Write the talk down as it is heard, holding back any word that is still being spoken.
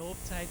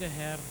sei der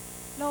Herr.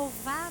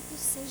 Louvado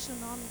seja o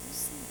nome do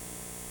Senhor.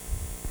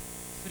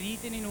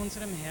 Frieden in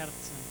unserem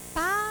Herzen.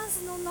 Paz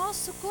no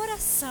nosso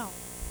coração.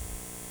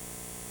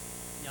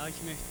 Ja, ich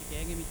möchte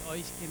gerne mit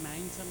euch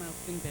gemeinsam auf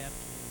den Berg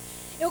gehen.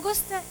 Eu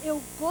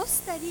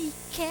gostaria e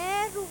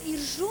quero ir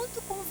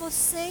junto com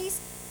vocês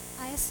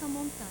a essa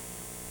montanha.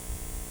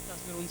 Dass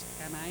wir uns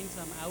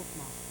gemeinsam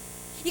aufmachen,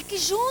 E que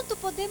junto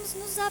podemos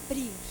nos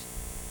abrir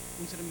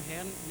unserem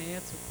Herrn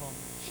näher zu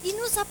kommen e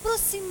nos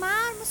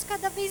aproximarmos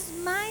cada vez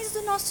mais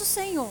do nosso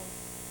Senhor.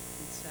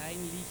 und sein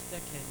Licht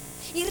erkennen.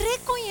 E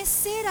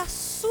reconhecer a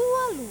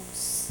sua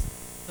luz.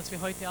 Dass wir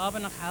heute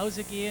Abend nach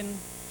Hause gehen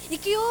E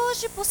que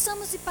hoje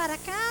possamos ir para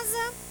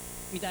casa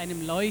mit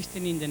einem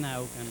Leuchten in den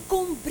Augen,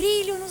 com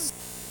brilho nos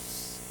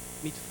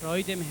mit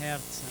Freude im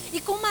Herzen e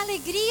com uma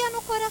alegria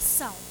no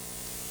coração.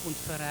 und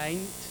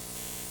vereint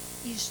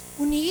E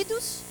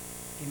unidos,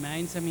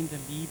 gemeinsam in der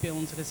Liebe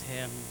unseres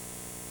Herrn.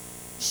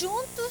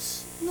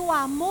 juntos no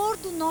amor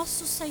do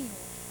nosso Senhor.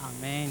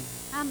 Amen.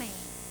 Amém.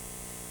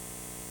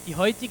 Die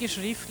heutige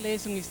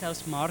Schriftlesung ist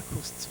aus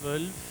Markus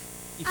 12,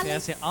 die Amen.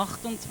 Verse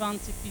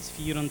 28 bis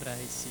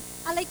 34.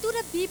 A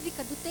leitura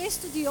bíblica do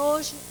texto de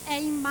hoje é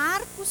em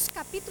Marcos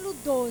capítulo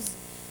 12,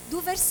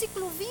 do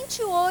versículo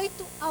 28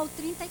 ao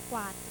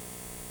 34.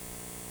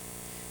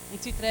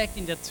 Und sie trägt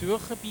in der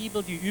Zürcher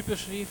Bibel die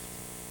Überschrift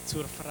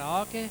zur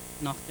Frage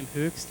nach dem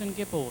höchsten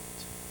Gebot.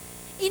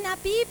 E na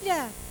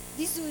Bíblia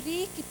de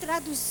Zurique,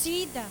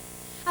 traduzida,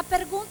 a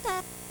pergunta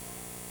é: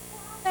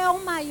 qual é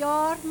o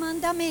maior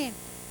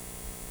mandamento?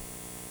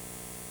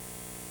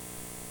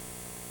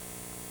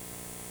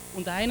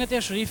 Und einer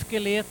der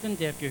Schriftgelehrten,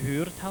 der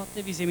gehört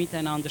hatte, wie sie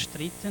miteinander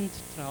stritten,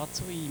 trat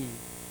zu ihm.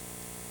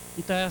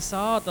 Und da er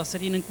sah, dass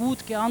er ihnen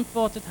gut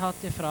geantwortet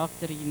hatte,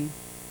 fragte er ihn: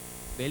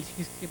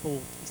 Welches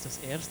Gebot ist das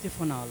erste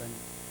von allen?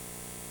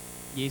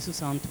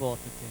 Jesus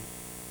antwortete: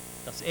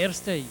 Das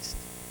erste ist: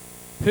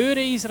 Höre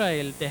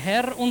Israel, der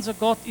Herr unser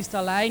Gott ist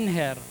allein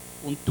Herr,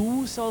 und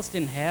du sollst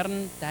den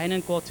Herrn,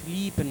 deinen Gott,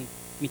 lieben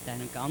mit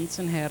deinem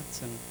ganzen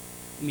Herzen,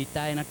 und mit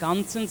deiner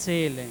ganzen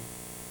Seele,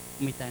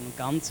 und mit deinem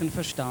ganzen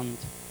Verstand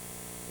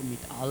und mit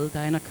all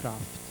deiner Kraft.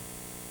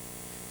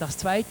 Das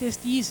zweite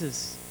ist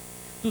dieses: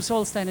 Du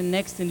sollst deinen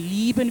Nächsten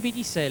lieben wie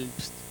dich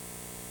selbst.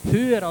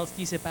 Höher als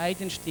diese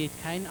beiden steht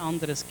kein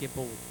anderes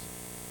Gebot.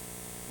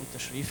 Und der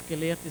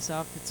Schriftgelehrte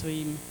sagte zu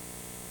ihm: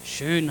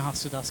 Schön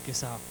hast du das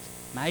gesagt,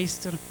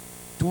 Meister,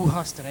 du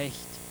hast recht.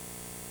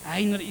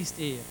 Einer ist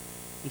er,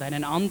 und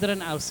einen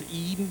anderen außer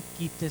ihm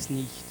gibt es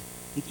nicht.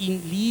 Und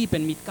ihn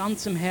lieben mit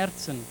ganzem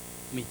Herzen,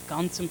 mit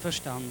ganzem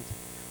Verstand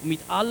und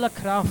mit aller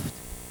Kraft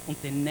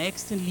und den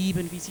Nächsten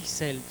lieben wie sich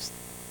selbst.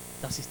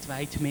 Das ist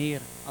weit mehr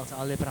als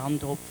alle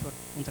Brandopfer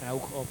und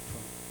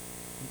Rauchopfer.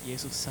 Und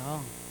Jesus sah,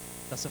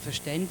 dass er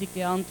verständig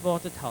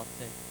geantwortet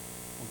hatte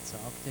und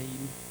sagte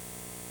ihm: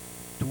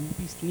 Du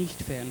bist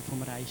nicht fern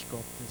vom Reich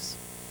Gottes.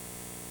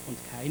 Und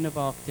keiner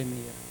wagte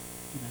mehr,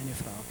 ihm eine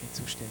Frage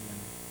zu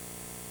stellen.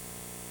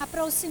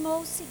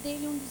 Aproximou-se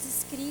dele dos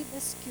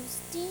escribas que os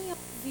tinham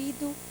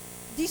ouvido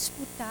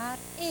disputar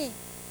e,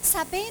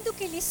 sabendo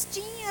que lhes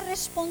tinha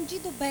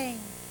respondido bem,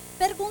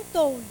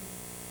 perguntou-lhe: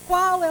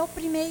 qual é o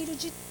primeiro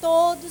de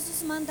todos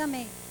os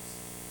mandamentos?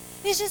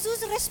 E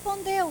Jesus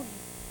respondeu-lhe: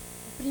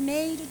 o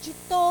primeiro de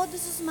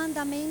todos os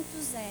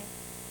mandamentos é: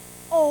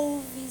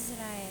 ouve,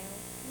 Israel,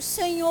 o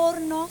Senhor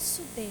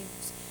nosso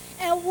Deus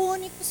é o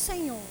único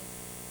Senhor.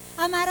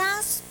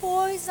 Amarás,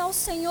 pois, ao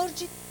Senhor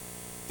de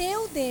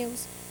teu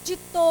Deus de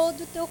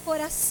todo o teu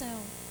coração,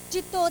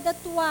 de toda a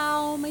tua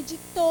alma e de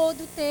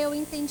todo o teu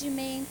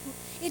entendimento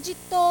e de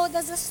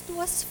todas as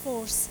tuas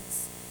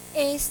forças.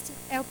 Este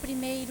é o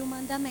primeiro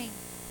mandamento.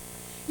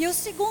 E o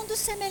segundo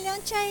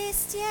semelhante a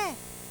este é: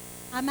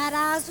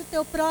 amarás o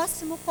teu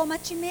próximo como a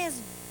ti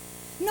mesmo.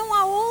 Não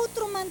há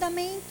outro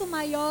mandamento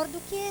maior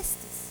do que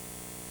estes.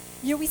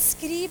 E o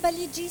escriba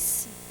lhe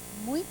disse: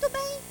 muito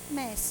bem,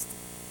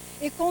 mestre.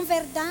 E com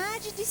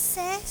verdade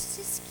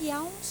dissestes que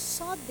há um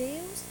só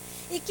Deus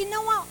e que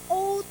não há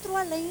outro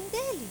além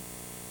dele.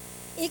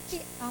 E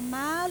que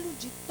amá-lo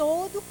de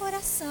todo o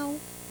coração,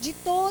 de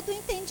todo o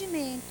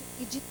entendimento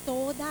e de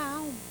toda a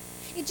alma,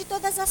 e de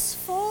todas as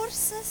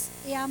forças,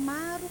 e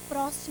amar o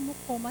próximo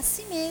como a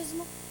si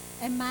mesmo,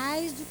 é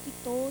mais do que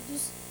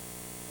todos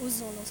os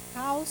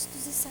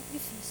holocaustos e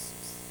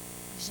sacrifícios.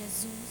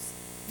 Jesus,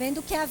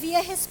 vendo que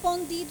havia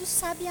respondido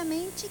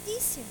sabiamente,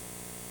 disse-lhe: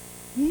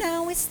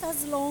 não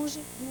estás longe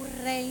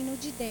do reino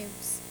de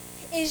Deus.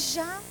 E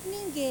já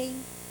ninguém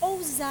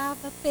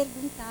ousava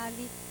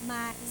perguntar-lhe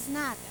mais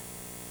nada.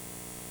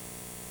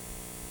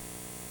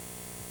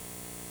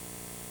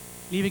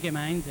 Liebe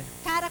Gemeinde,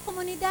 Cara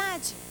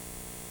comunidade,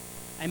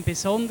 ein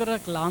besonderer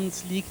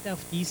Glanz liegt auf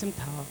diesem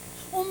Tag.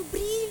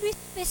 brilho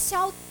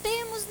especial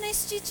temos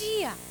neste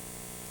dia.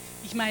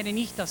 Ich meine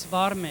nicht das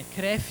warme,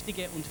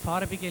 kräftige und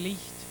farbige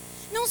Licht,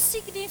 Não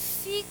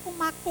significa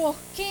uma cor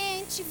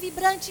quente,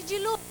 vibrante de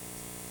luz,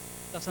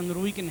 das an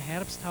ruhigen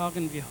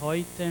Herbsttagen wie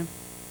heute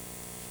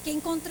que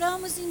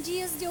encontramos em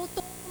dias de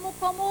outono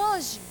como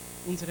hoje.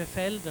 unsere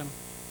Felder,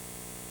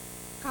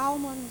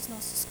 Calma nos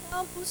nossos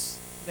campos,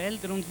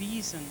 Wälder und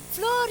Wiesen,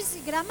 flores e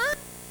gramados.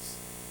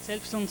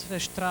 selbst unsere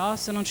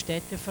Straßen und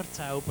Städte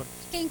verzaubert.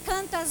 Que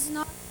encanta as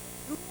nossas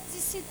ruas e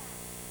cidades.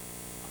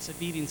 Also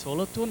wir in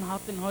Solothurn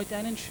hatten heute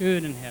einen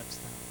schönen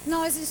Herbsttag.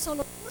 Nós em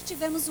Solopur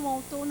tivemos um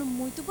outono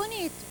muito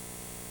bonito.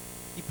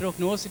 Die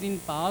Prognosen in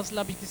Basel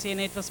habe ich gesehen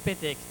etwas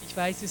bedeckt. Ich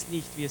weiß es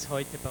nicht, wie es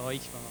heute bei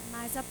euch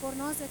war. Mas a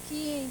prognose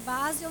aqui em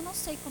base, eu não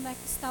sei como é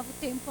que estava o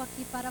tempo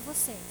aqui para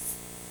vocês.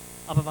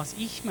 Aber was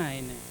ich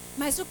meine,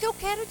 Mas o que eu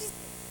quero dizer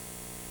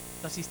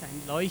das ist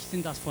ein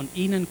Leuchten, das von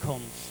innen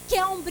kommt. que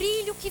é um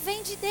brilho que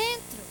vem de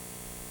dentro.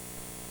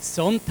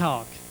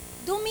 Sonntag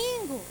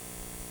Domingo,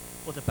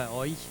 oder bei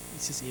euch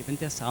ist es eben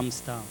der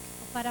Samstag.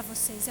 ou para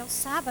vocês é o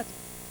sábado.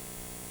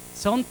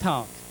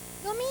 Sonntag,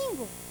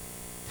 Domingo,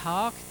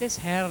 Tag des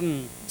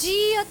Herrn,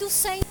 dia do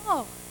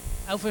Senhor,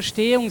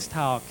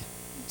 Auferstehungstag,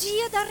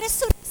 dia da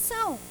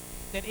ressurreição,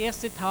 der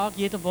erste Tag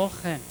jeder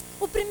Woche.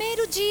 o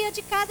primeiro dia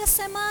de cada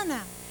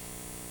semana.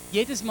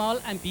 Jedes Mal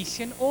ein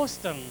bisschen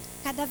Ostern.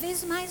 Cada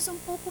vez mais um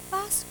pouco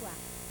Páscoa.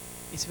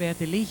 Es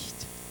werde Licht.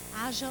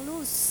 Haja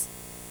luz.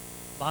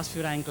 Was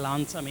für ein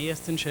Glanz am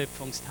ersten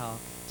Schöpfungstag.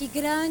 Que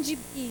grande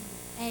brilho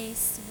é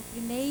esse no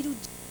primeiro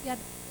dia da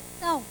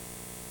criação.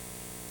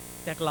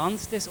 Der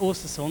Glanz des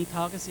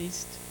Ostersonntages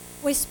ist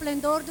O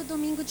esplendor do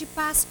domingo de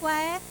Páscoa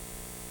é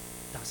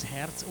das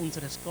Herz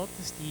unseres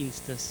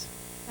Gottesdienstes.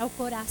 o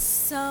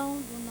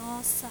coração da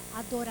nossa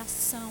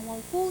adoração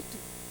ao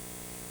culto.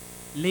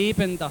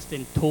 Leben, das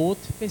den Tod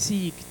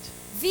besiegt.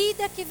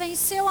 Vida que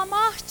venceu a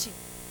morte.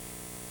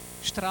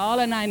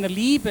 Strahlen einer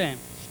Liebe,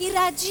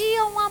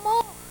 Irradia um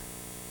amor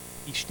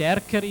die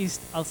stärker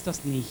ist als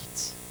das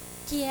Nichts.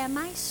 que é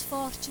mais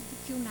forte do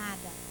que o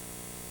nada.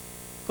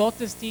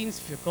 Gottesdienst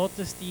für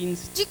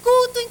Gottesdienst De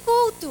culto em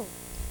culto,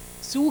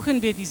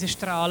 suchen wir diese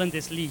Strahlen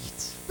des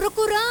Lichts.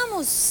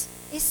 procuramos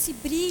esse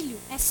brilho,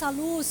 essa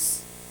luz.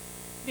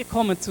 Wir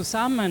kommen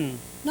zusammen,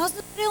 Nós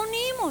nos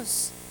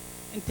reunimos,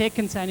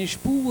 entdecken seine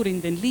Spur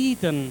in den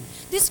Liedern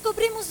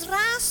descobrimos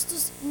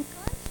rastros em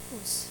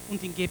cânticos,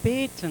 und in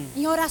Gebeten,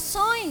 em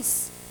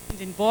orações, in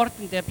den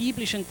Worten der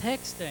biblischen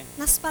Texte.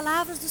 nas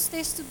palavras dos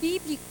textos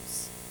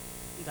bíblicos.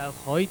 Und auch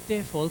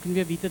heute folgen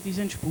wir wieder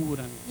diesen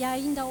Spuren. E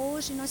ainda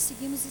hoje nós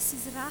seguimos esses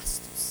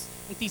rastros.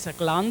 Und dieser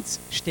Glanz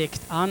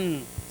steckt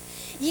an.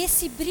 E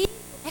esse brilho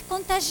é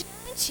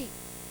contagiante.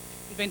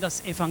 Und wenn das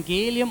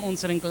Evangelium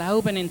unseren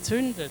Glauben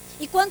entzündet,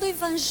 E quando o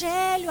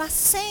Evangelho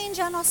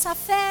acende a nossa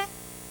fé,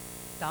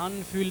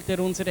 dann füllt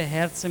er unsere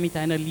Herzen mit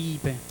einer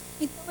Liebe,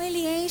 então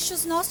ele enche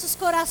os nossos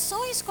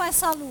corações com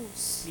essa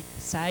luz, mit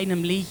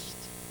seinem Licht.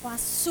 com a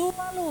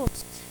sua luz.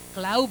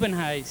 Glauben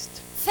heißt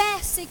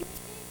Fé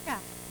significa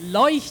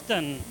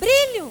leuchten,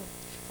 brilho,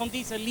 von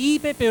dieser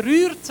Liebe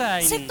berührt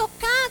ser sein,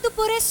 tocado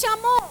por esse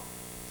amor,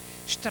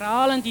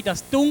 Strahlen, die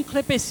das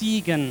Dunkle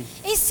besiegen.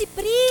 esse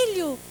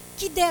brilho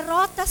que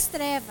derrota as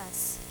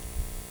trevas.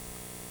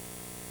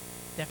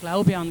 Der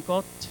Glaube an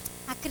Gott,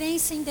 A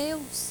crença em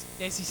Deus,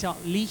 das ist ja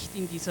Licht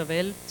in dieser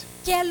Welt,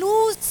 que é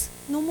luz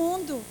no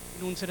mundo,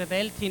 in unsere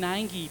Welt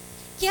hineingibt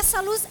que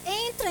essa luz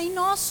entra em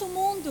nosso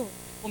mundo.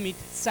 und mit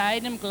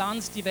seinem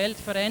Glanz die Welt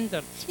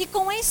verändert. E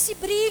com esse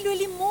brilho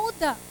ele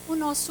muda o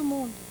nosso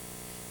mundo.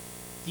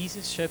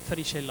 Dieses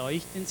schöpferische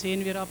Leuchten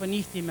sehen wir aber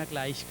nicht immer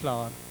gleich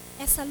klar.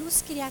 Essa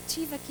luz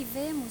criativa que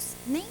vemos,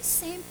 nem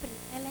sempre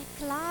ela é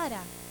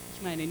clara.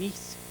 Ich meine nicht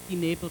die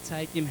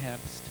Nebelzeit im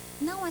Herbst.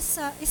 Não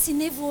esse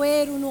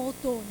nevoeiro no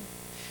outono.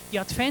 Die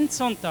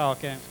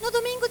Adventssonntage, No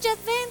domingo de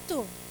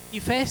Advento, die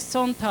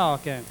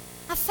Festsonntage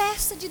a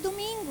festa de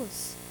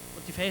domingos,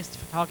 und die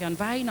Festtage an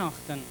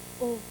Weihnachten,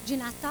 ou de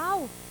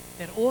Natal,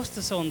 der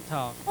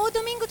Ostersonntag ou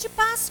domingo de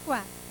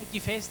Páscoa, und die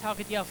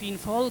Festtage, die auf ihn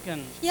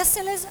folgen. e as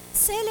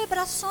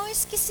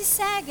celebrações que se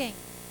seguem.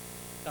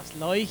 Das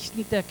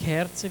Leuchten der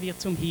Kerze wird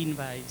zum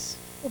Hinweis.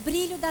 O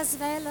brilho das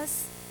velas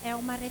é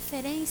uma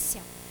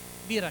referência.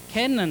 Wir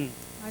erkennen,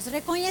 Nós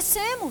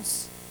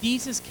reconhecemos.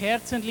 dieses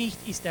Kerzenlicht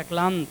ist der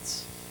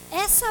Glanz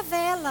Essa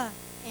vela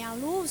é a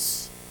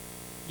luz,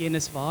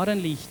 jenes wahren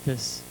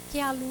Lichtes, que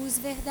é a luz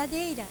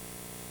verdadeira.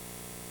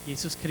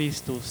 Jesus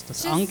Christus,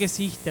 das Jesus.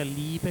 Angesicht der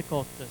Liebe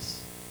Gottes.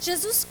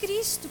 Jesus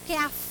Cristo, que é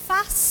a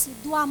face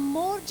do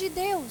amor de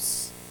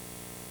Deus.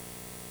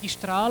 Die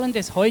Strahlen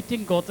des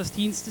heutigen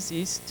Gottesdienstes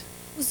ist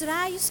Os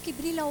raios que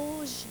brilham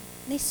hoje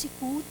nesse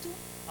culto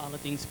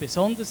allerdings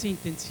besonders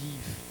intensiv.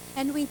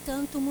 é, no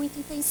entanto, muito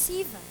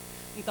intensiva.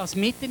 Und das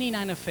mitten in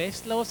einer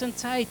festlosen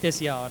Zeit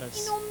des E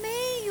Jahres. no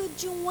meio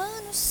de um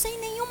ano sem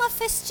nenhuma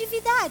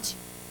festividade.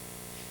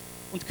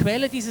 Und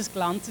Quelle dieses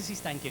Glanzes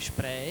ist ein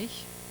Gespräch,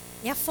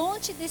 E a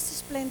fonte desse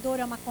esplendor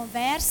é uma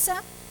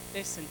conversa,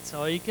 dessen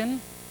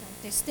Zeugen é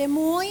um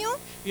testemunho,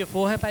 wir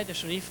vorher bei der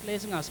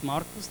Schriftlesung aus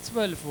Markus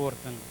 12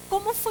 wurden.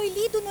 como foi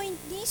lido no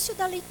início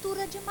da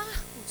leitura de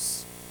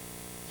Marcos.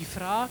 Die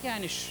Frage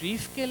eines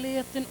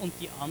Schriftgelehrten und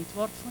die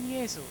Antwort von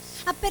Jesus.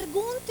 A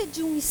pergunta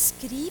de um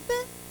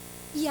escriba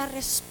e a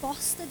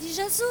resposta de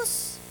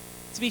Jesus.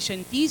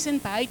 Zwischen diesen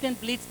beiden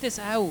blitzt es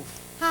auf.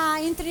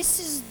 Entre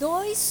esses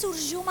dois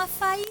surgiu uma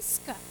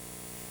faísca.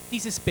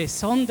 Dieses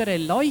besondere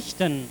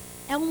Leuchten,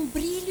 É um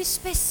brilho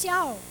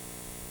especial.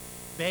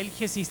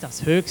 Welches ist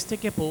das höchste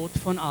Gebot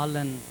von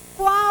allen?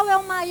 Qual é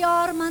o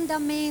maior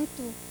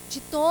mandamento de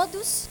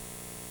todos?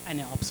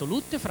 Eine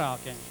absolute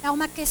Frage. É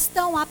uma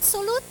questão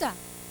absoluta.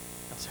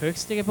 Das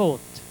höchste Gebot.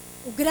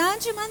 O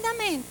grande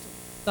mandamento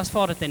Das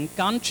fordert den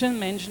ganzen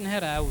Menschen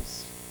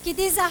heraus. que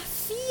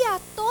desafia a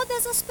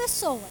todas as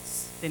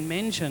pessoas. Den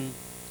Menschen,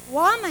 O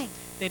homem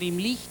der im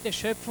Licht des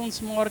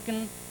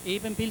Schöpfungsmorgen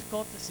Ebenbild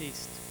Gottes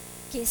ist.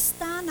 que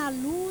está na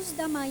luz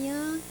da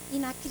manhã e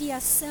na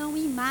criação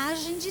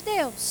imagem de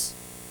Deus.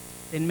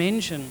 Den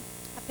Menschen,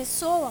 A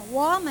pessoa, o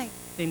homem,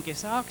 dem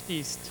gesagt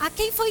ist, a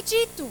quem foi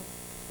dito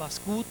was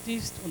gut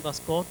ist und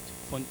was Gott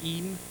von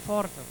ihm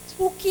fordert.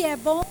 o que é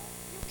bom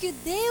e o que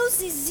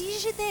Deus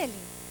exige dele.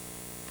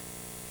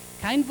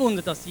 Kein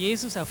Wunder, dass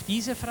Jesus auf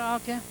diese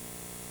Frage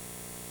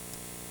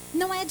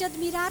Não é de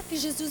admirar que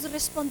Jesus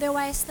respondeu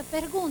a esta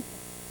pergunta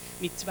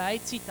mit 2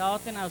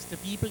 Zitaten aus der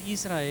Bibel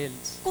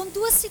Israels, com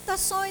 2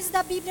 citações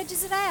da Bíblia de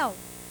Israel.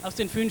 aus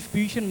den 5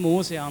 Büchern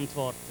Mose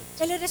antwortet.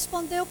 Ele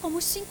respondeu como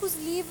os 5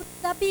 livros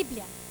da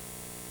Bíblia.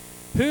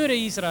 Höre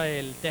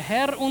Israel, der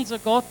Herr unser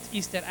Gott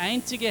ist der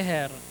einzige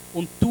Herr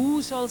und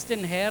du sollst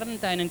den Herrn,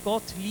 deinen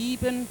Gott,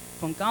 lieben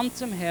von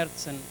ganzem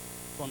Herzen,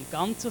 von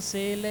ganzer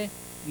Seele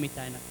und mit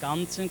deiner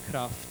ganzen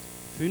Kraft.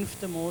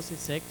 5. Mose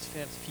 6,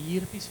 Vers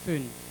 4 bis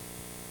 5.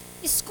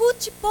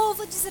 Escute,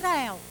 povo de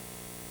Israel.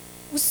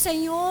 O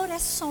Senhor é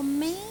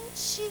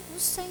somente o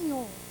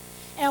Senhor.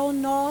 É o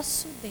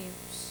nosso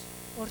Deus.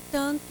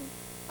 Portanto,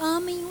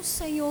 amem o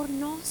Senhor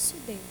nosso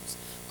Deus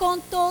com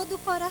todo o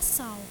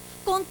coração,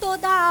 com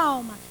toda a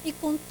alma e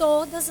com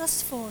todas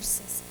as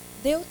forças.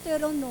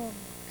 Deuteronômio,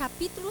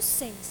 capítulo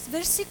 6,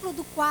 versículo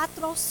do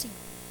 4 ao 5.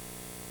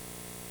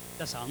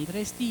 Das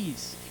andere ist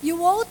dies. E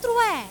o outro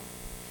é: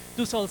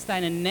 Du sollst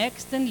deinen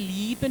Nächsten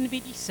lieben wie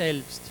dich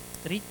selbst.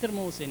 3.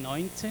 Mose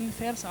 19,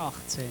 Vers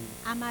 18.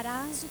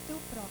 amarás o teu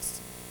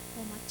próximo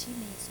como a ti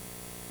mesmo.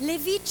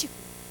 Levítico,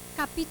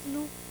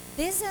 capítulo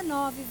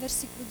 19,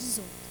 versículo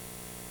 18.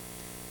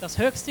 Das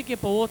höchste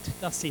Gebot,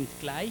 das sind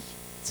gleich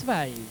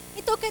 2.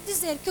 Então quer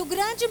dizer que o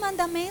grande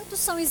mandamento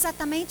são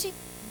exatamente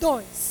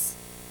 2.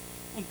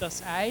 Und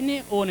das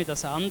eine ohne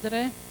das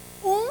andere,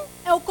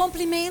 É o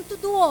complemento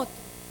do outro.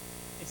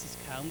 es ist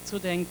kaum zu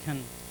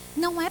denken.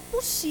 Não é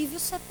possível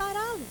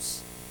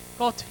separá-los.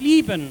 Gott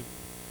lieben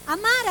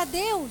Amar a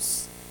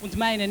Deus und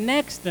meinen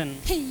Nächsten,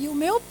 e o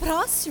meu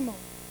próximo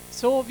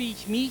so wie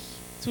ich mich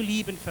zu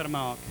lieben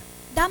vermag.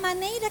 da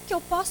maneira que eu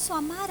posso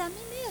amar a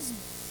mim mesmo.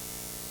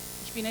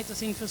 Ich bin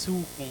etwas in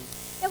Versuchung,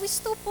 Eu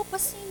estou um pouco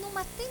assim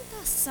numa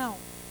tentação.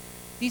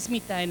 dies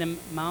mit einem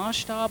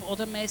Maßstab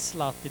oder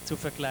Messlatte zu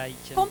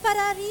vergleichen.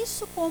 Comparar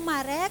isso com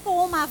uma régua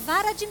ou uma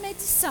vara de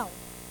medição.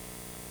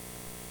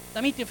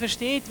 Damit ihr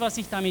versteht, was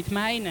ich damit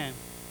meine,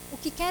 O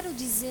que quero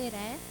dizer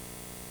é,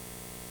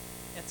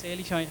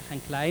 erzähle ich euch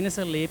ein kleines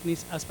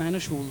Erlebnis aus meiner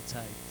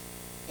Schulzeit.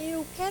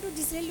 eu quero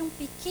dizer-lhe um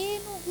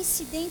pequeno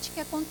incidente que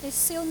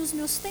aconteceu nos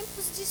meus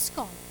tempos de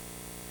escola.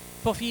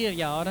 Vor 4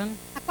 Jahren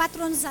Há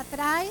 4 anos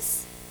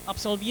atrás,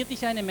 absolvierte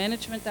ich eine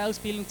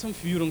Managementausbildung zum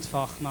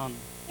Führungsfachmann.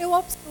 eu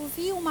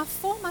absolvi uma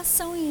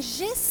formação em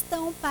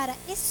gestão para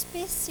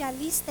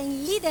especialista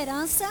em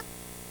liderança.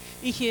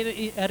 Ich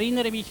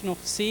erinnere mich noch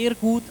sehr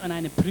gut an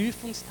einen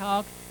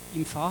Prüfungstag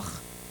im Fach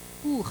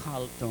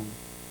Buchhaltung.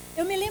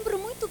 Eu me lembro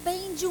muito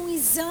bem de um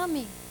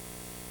exame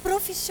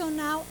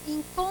profissional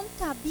em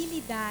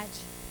contabilidade.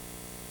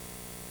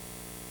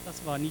 Das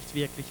war nicht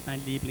wirklich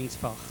mein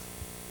Lieblingsfach.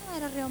 Não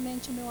era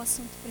realmente o meu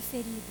assunto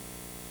preferido.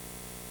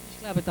 Ich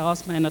glaube,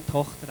 das meiner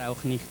Tochter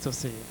auch nicht so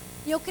sehr.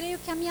 E eu creio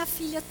que a minha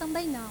filha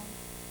também não.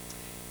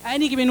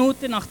 Einige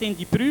Minuten nachdem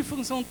die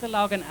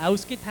Prüfungsunterlagen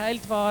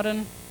ausgeteilt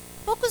waren,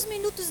 Poucos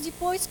minutos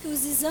depois que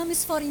os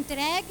exames foram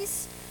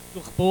entregues,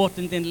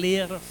 durchbohrten den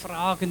Lehrer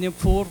fragende und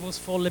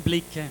vorwurfsvolle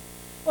Blicke.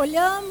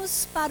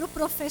 olhamos para o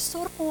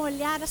professor com um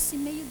olhar assim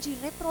meio de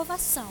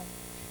reprovação.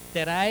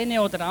 Der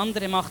eine oder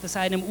andere machte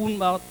seinem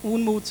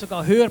Unmut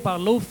sogar hörbar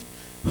Luft.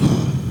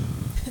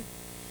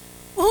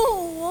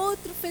 O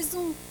outro fez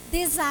um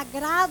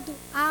desagrado,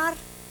 ar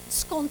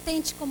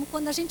descontente, como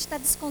quando a gente está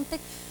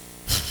descontente.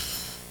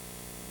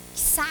 Que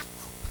saco!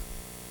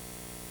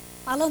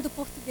 Falando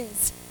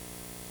português.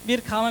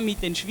 Wir kamen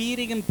mit den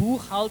schwierigen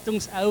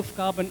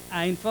Buchhaltungsaufgaben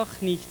einfach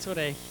nicht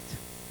zurecht.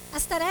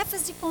 As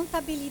tarefas de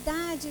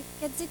contabilidade,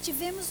 quer dizer,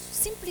 tivemos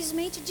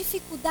simplesmente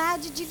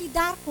dificuldade de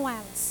lidar com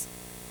elas.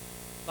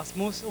 Was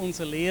muss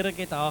unser Lehrer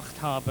gedacht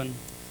haben,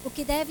 O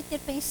que deve ter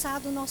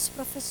pensado o nosso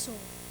professor,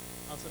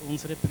 als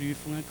unsere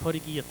Prüfungen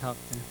korrigiert hatte?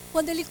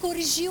 quando ele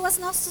corrigiu os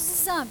nossos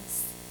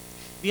exames?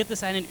 Wird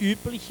es einen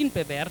üblichen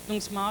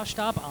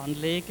Bewertungsmaßstab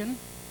anlegen?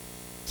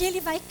 Que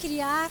ele vai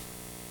criar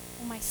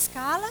uma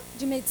escala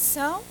de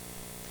medição.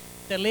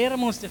 Der Lehrer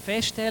musste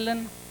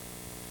feststellen,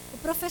 O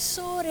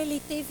professor,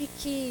 ele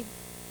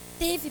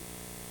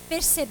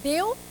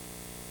percebeu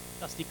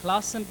dass die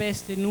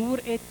Klassenbeste nur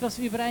etwas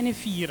über eine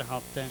 4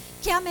 hatte.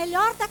 que a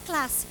melhor da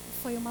classe,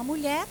 que foi uma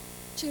mulher,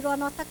 tirou a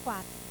nota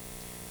 4.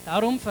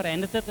 Darum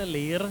veränderte der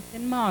Lehrer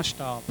den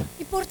Maßstab.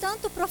 E,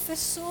 portanto, o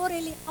professor,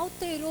 ele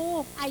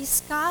alterou a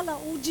escala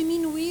ou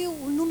diminuiu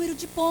o número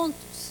de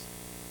pontos.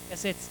 Er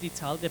setzt die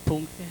Zahl der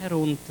Punkte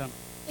herunter.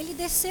 Ele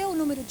desceu o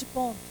número de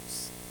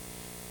pontos.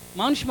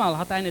 Manchmal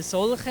hat eine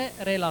solche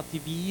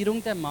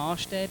Relativierung der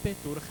Maßstäbe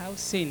durchaus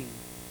Sinn.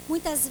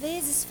 Muitas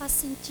vezes faz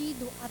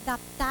sentido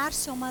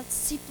adaptar-se a uma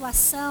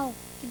situação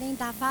que nem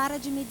da vara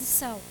de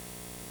medição.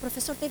 O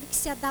professor teve que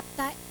se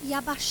adaptar e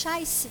abaixar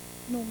esse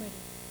número.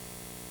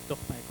 Doch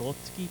bei Gott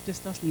gibt es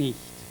das nicht.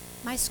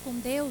 Mas com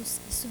Deus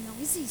isso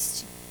não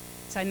existe.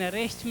 Seine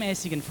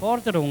rechtmäßigen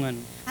Forderungen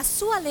A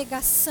sua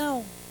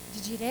alegação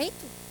de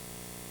direito,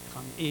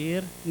 kann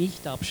er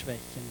nicht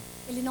abschwächen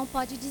ele não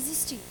pode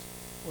desistir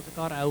oder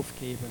gar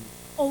aufgeben.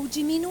 ou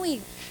diminuir,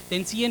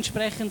 Denn sie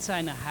entsprechen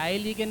seiner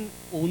heiligen,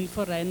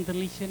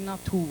 unveränderlichen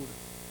Natur.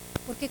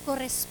 porque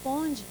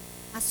corresponde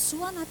à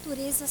sua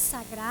natureza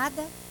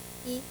sagrada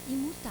e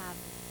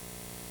imutável.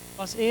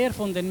 Was er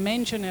von den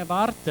Menschen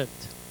erwartet,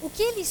 O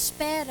que ele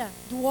espera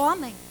do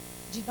homem,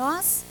 de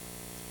nós,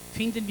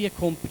 finden wir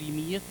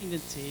komprimiert in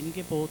den 10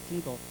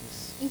 Geboten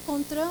Gottes,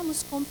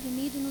 encontramos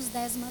comprimido nos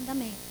 10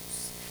 mandamentos,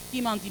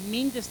 die man die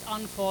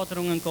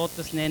Mindestanforderungen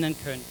Gottes nennen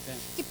könnte.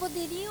 que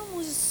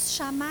poderíamos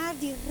chamar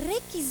de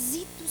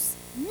requisitos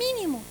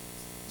mínimos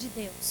de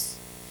Deus.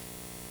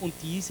 Und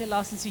diese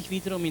lassen sich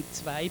wiederum in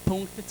 2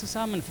 Punkte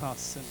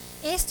zusammenfassen.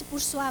 Este, por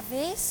sua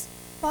vez,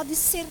 pode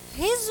ser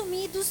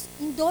resumidos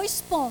em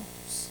 2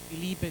 pontos: Die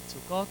Liebe zu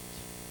Gott,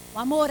 o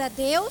amor a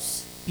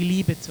Deus, die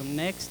Liebe zum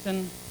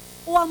Nächsten.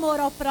 o amor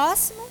ao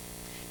próximo.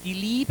 Die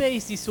Liebe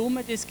ist die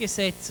Summe des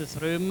Gesetzes,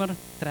 Römer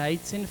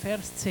 13,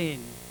 Vers 10.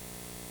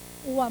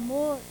 O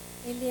amor,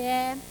 ele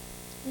é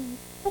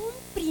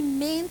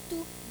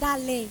cumprimento da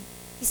lei.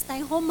 Está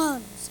em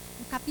Romanos,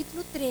 no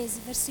capítulo 13,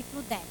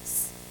 versículo 10.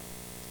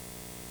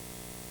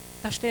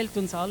 Das stellt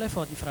uns alle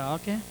vor die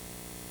Frage,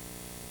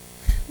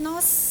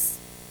 Nós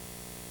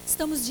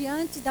estamos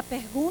diante da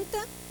pergunta: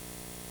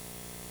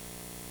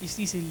 ist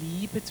diese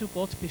Liebe zu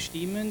Gott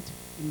bestimmend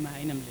in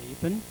meinem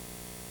Leben?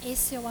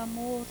 esse é o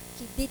amor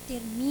que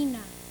determina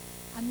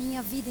a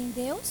minha vida em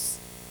Deus?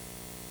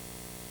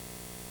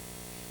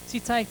 Sie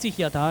zeigt sich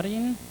ja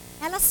darin,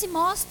 Ela se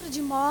mostra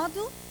de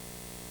modo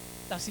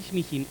dass ich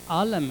mich in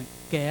allem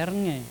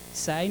gerne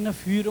seiner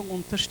Führung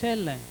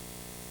unterstelle.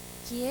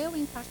 que eu,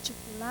 em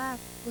particular,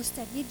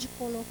 gostaria de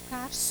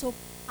colocar sob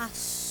a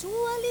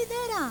sua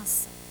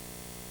liderança.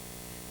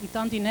 Und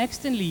dann die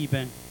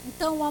Nächstenliebe.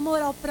 Então, o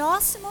amor ao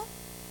próximo,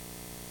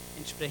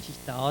 Entspreche ich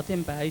da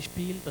dem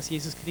Beispiel, das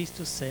Jesus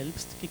Christus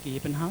selbst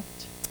gegeben hat?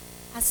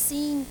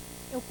 assim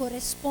eu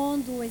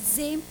correspondo ao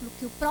exemplo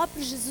que o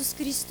próprio Jesus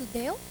Cristo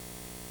deu?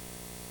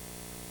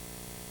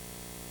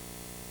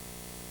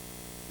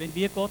 Wenn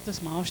wir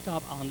Gottes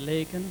Maßstab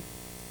anlegen,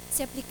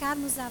 Se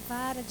aplicarmos a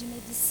vara de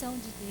medição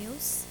de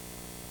Deus,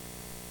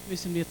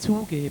 müssen wir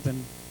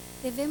zugeben,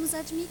 devemos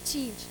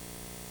admitir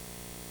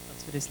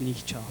dass wir es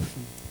nicht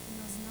schaffen, que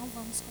nós não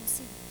vamos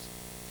conseguir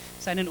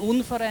seinen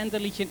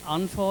unveränderlichen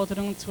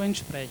Anforderungen zu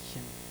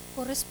entsprechen.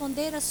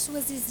 corresponder às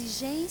suas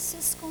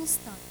exigências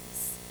constantes.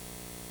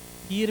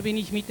 Hier bin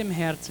ich mit dem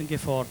Herzen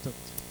gefordert.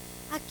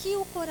 Aqui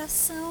o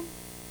coração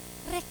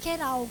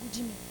requer algo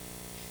de mim.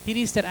 Hier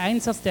ist der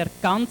Einsatz der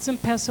ganzen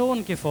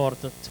Person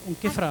gefordert und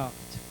gefragt.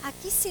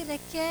 Aqui se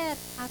requer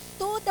a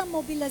toda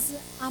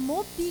a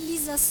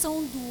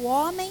mobilização do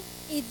homem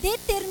e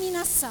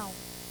determinação.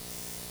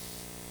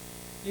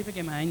 Liebe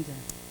Gemeinde,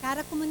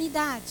 Cara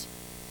comunidade,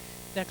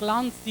 der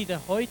Glanz, die der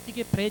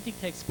heutige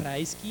Predigtext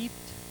preisgibt,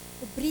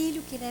 o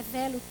brilho que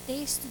revela o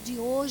texto de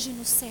hoje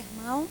no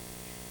sermão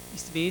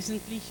ist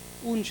wesentlich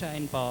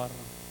unscheinbarer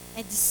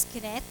é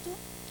discreto,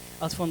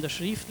 als von der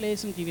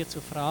Schriftlesung, die wir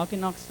zur Frage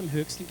nach dem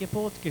höchsten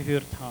Gebot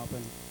gehört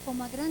haben.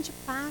 como a grande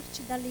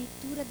parte da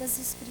leitura das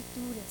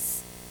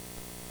Escrituras,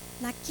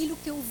 naquilo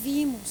que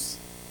ouvimos,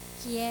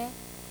 que é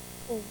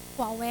ou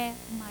qual é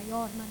o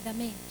maior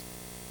mandamento.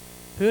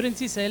 Hören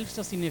Sie selbst,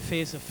 was in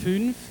Epheser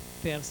 5,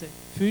 Verse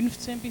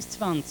 15 bis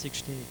 20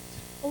 steht.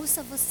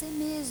 Ouça você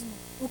mesmo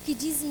o que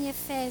diz em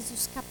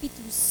Efésios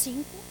capítulo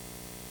 5,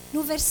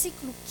 no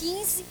versículo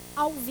 15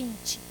 ao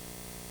 20.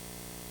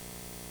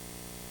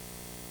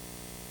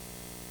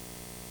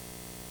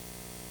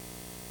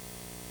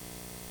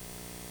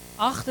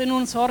 Achte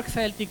nun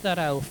sorgfältig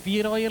darauf, wie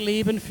ihr euer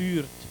Leben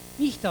führt,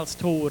 nicht als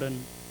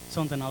Toren,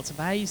 sondern als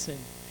Weise.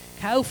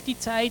 Kauft die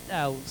Zeit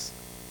aus,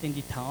 denn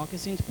die Tage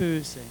sind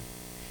böse.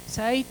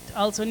 Seid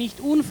also nicht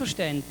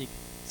unverständig,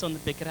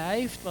 sondern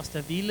begreift, was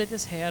der Wille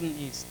des Herrn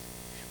ist.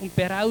 Und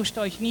berauscht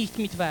euch nicht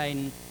mit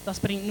Wein, das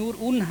bringt nur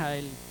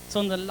Unheil,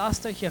 sondern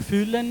lasst euch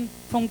erfüllen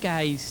vom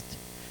Geist.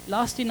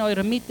 Lasst in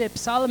eurer Mitte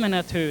Psalmen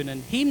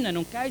ertönen, Hymnen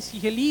und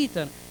geistliche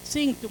Lieder.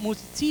 Singt und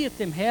musiziert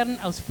dem Herrn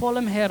aus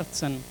vollem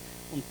Herzen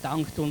und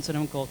dankt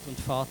unserem Gott und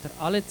Vater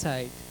alle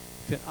Zeit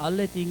für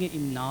alle Dinge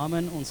im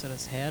Namen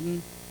unseres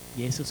Herrn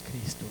Jesus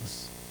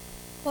Christus.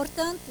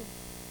 Portanto,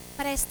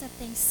 presta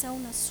atenção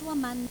na sua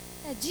maneira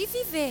de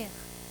viver.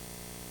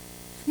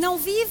 Não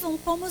vivam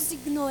como os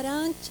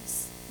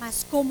ignorantes,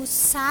 mas como os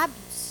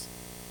sábios.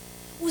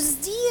 Os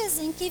dias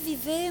em que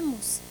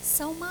vivemos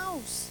são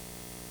maus.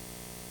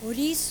 Por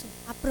isso,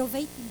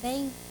 aproveitem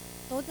bem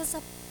todas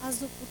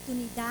as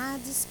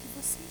oportunidades que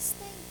vocês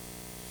têm.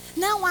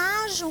 Não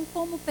ajam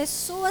como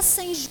pessoas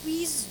sem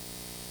juízo,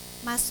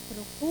 mas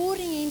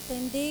procurem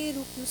entender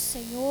o que o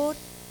Senhor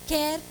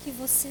quer que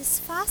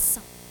vocês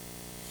façam.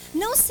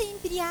 Não se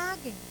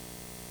embriaguem,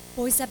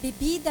 pois a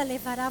bebida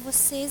levará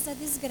vocês à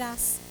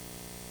desgraça.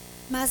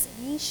 Mas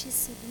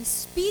enche-se do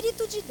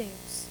Espírito de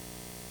Deus.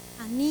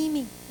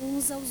 Animem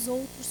uns aos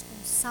outros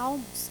com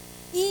salmos,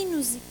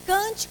 hinos e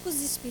cânticos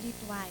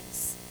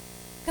espirituais.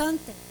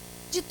 Cantem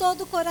de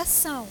todo o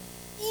coração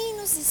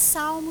hinos e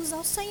salmos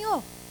ao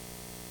Senhor,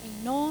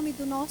 em nome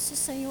do nosso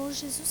Senhor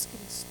Jesus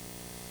Cristo.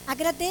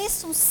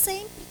 Agradeçam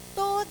sempre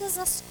todas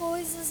as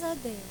coisas a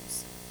Deus,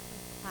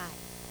 o Pai.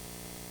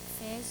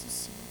 Efésios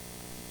 5,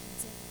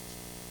 15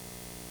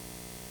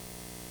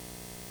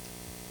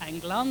 a 20. Ein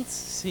Glanz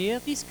sehr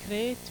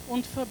diskret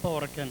und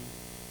verborgen.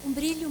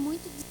 Brilho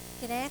muito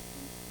discreto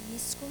e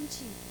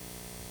escondido.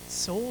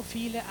 So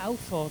viele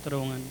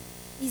Aufforderungen,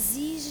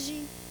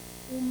 Exige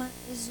uma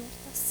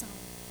exortação.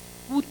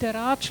 gute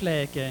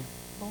Ratschläge,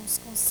 Bons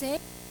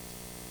conselhos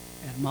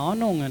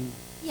Ermahnungen.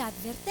 e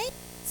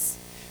advertências.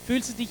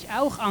 Fühlst du dich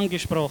auch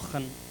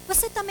angesprochen,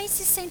 Você também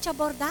se sente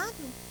abordado,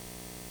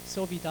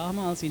 so wie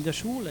damals in der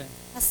Schule?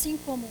 assim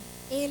como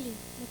ele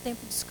no tempo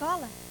de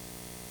escola?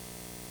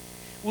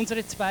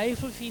 Unsere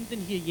Zweifel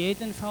finden hier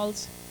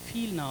jedenfalls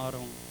viel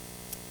Nahrung.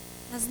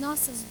 Nas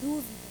nossas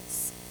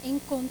dúvidas,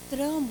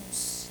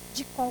 encontramos,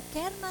 de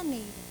qualquer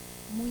maneira,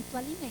 muito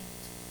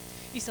alimento.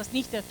 Ist das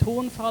nicht der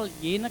Tonfall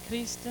jener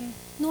Christen,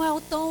 Não é o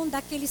tom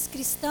daqueles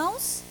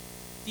cristãos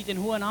die den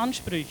hohen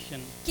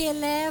Ansprüchen, que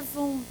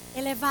elevam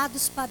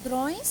elevados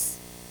padrões,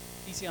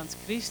 die sie ans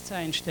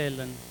Christsein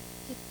stellen,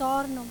 que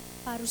tornam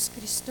para os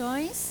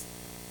cristãos,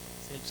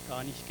 selbst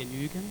gar nicht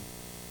genügen?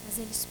 mas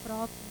eles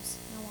próprios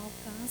não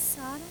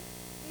alcançaram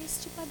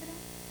este padrão?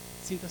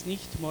 Sind das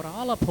nicht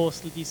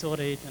Moralapostel, die so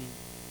reden,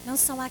 Não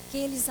são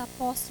aqueles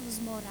apóstolos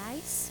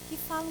morais que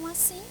falam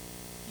assim,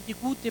 die die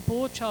gute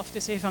Botschaft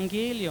des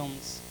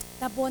Evangeliums,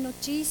 da boa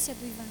notícia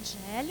do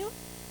Evangelho,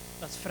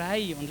 das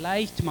frei und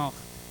leicht macht,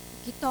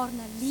 o que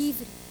torna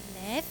livre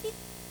e leve,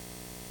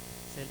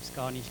 selbst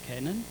gar nicht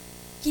kennen?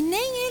 que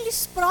nem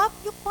eles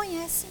próprios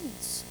conhecem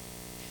isso.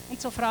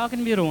 Und so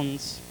fragen wir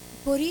uns,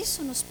 Por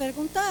isso nos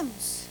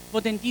perguntamos,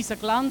 wo denn dieser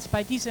Glanz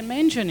bei diesen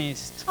Menschen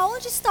ist.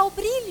 aonde está o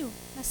brilho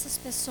nessas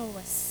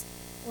pessoas?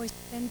 O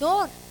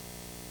esplendor?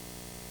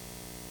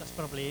 Das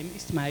Problem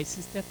ist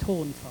meistens der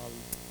Tonfall.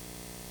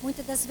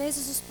 Muitas das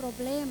vezes os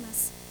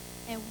problemas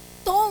é o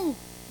tom,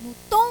 no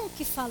tom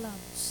que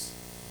falamos,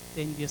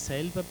 Den wir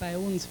selber bei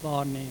uns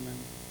wahrnehmen.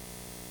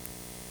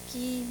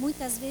 que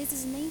muitas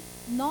vezes nem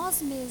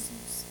nós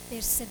mesmos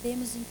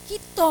percebemos em que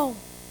tom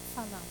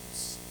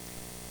falamos.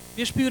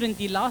 Wir spüren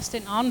die Last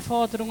den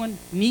Anforderungen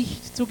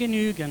nicht zu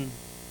genügen.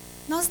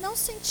 Nós não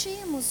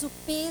sentimos o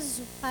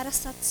peso para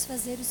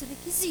satisfazer os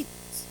requisitos,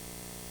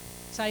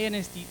 Seien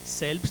es die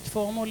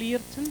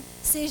selbstformulierten,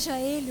 seja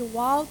ele o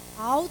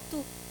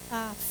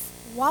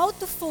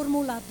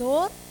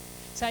autoformulador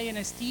seien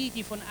es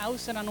die von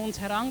außen an uns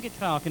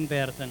herangetragen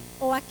werden.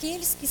 ou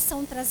aqueles que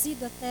são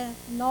trazidos até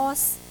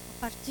nós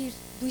a partir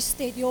do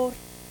exterior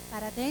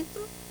para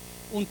dentro.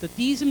 Unter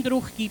diesem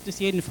Druck gibt es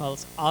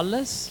jedenfalls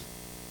alles,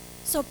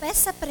 Sob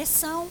essa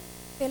pressão,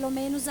 pelo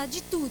menos há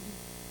de tudo.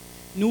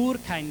 nur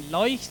kein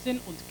Leuchten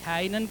und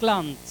keinen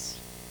Glanz.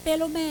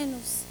 Pelo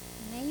menos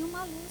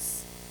nenhuma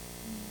luz,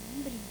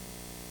 nenhum brilho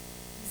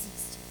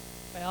existe.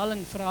 Bei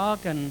allen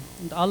Fragen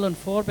und allen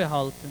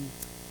Vorbehalten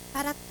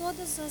Para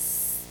todas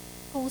as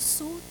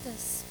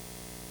consultas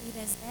e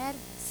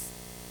reservas,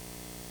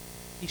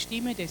 die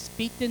Stimme des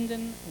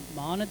bittenden und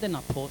mahnenden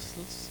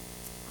Apostels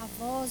a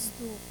voz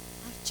do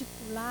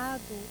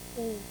articulado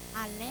ou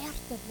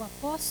alerta do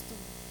apóstolo,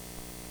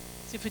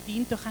 sie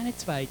verdient doch eine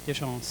zweite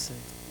Chance.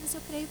 mas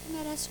eu creio que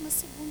merece uma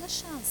segunda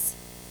chance.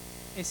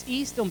 Es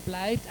ist und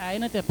bleibt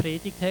einer der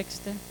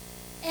Predigtexte,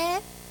 É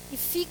e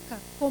fica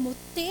como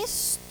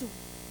texto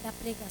da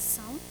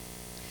pregação,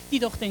 die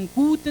doch den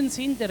guten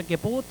Sinn der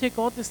Gebote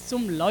Gottes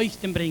zum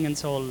Leuchten bringen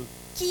soll.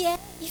 que é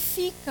e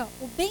fica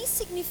o bem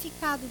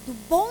significado do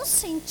bom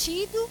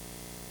sentido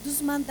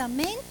dos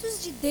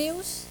mandamentos de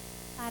Deus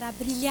para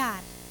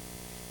brilhar.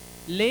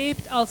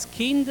 Lebt als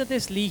Kinder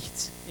des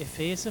Lichts,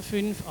 Epheser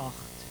 5,8.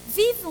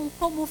 Vivam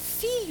como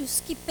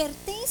filhos que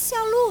pertencem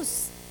à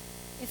luz.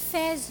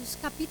 Efésios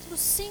capítulo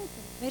 5,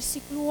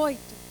 versículo 8.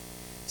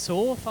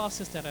 So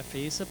fasst es der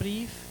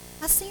Epheserbrief,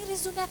 Assim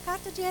resume a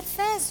carta de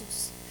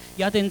Efésios.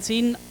 ja den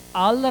Sinn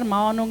aller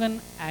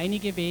Mahnungen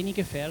einige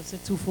wenige Verse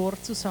zuvor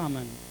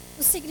zusammen.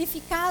 O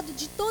significado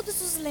de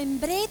todos os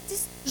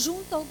lembretes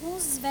junto a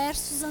alguns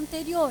versos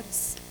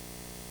anteriores.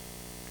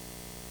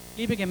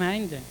 Liebe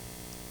Gemeinde,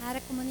 Para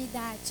a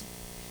comunidade.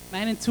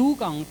 meinen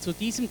Zugang zu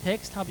diesem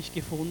Text habe ich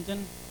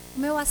gefunden, O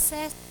meu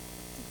acesso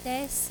a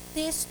esse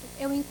texto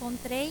eu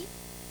encontrei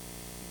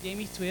indem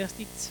ich zuerst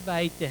die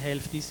zweite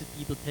Hälfte dieses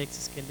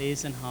Bibeltextes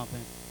gelesen habe.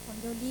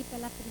 quando eu li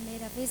pela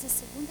primeira vez a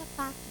segunda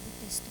parte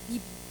do texto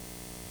bíblico.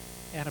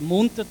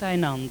 Ermuntert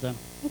einander,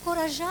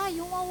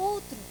 Encorajai um ao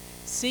outro.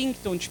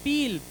 singt und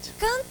spielt,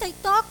 Canta e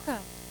toca.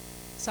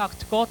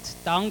 sagt Gott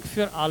Dank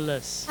für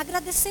alles.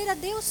 Agradecer a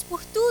Deus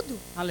por tudo.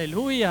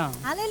 Halleluja.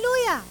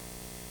 Aleluia!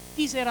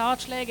 Diese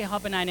Ratschläge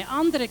haben eine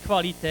andere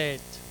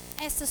Qualität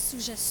Essas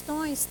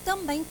sugestões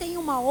também têm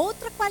uma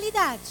outra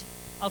qualidade,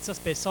 als das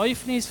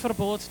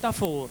Besäufnisverbot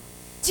davor.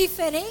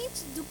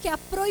 diferente do que a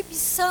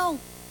proibição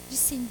de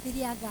se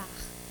embriagar.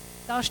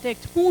 Da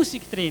steckt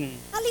Musik drin.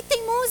 Ali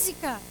tem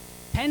música,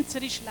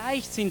 Tänzerisch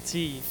leicht sind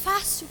sie.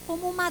 fácil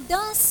como uma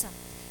dança.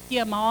 Die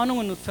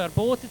Ermahnungen und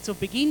Verbote zu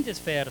Beginn des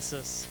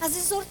Verses As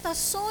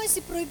exortações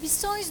e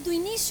proibições do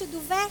início do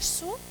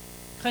verso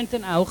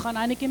könnten auch an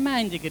eine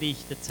Gemeinde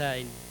gerichtet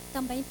sein,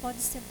 também pode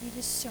ser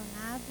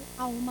direcionado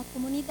a uma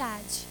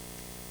comunidade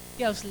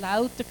die aus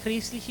lauter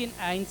christlichen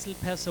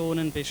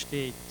Einzelpersonen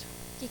besteht.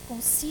 que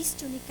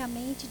consiste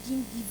unicamente de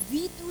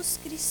indivíduos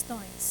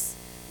cristãos.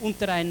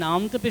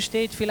 Untereinander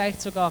besteht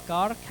vielleicht sogar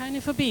gar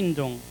keine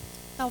Verbindung.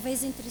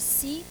 Talvez entre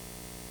si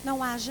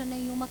não haja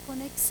nenhuma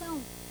conexão,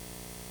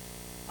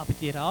 Aber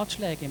die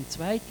Ratschläge im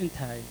zweiten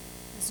Teil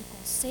mas o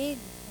conselho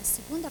da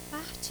segunda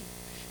parte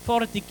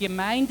fordert die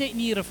Gemeinde in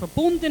ihrer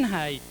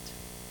Verbundenheit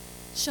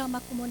chama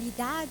a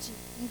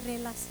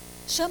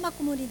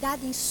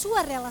comunidade em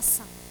sua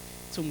relação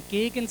zum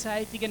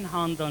gegenseitigen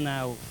Handeln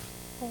auf.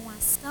 com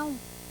ação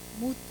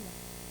mútua.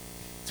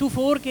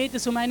 Zuvor geht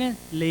es um einen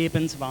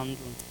Lebenswandel,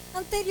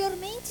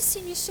 Anteriormente se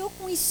iniciou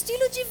com um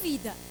estilo de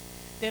vida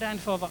der ein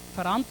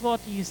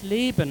verantwortliches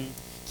Leben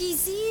que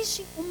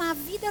exige uma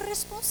vida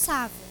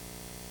responsável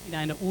in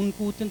einer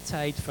unguten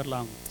Zeit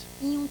verlangt.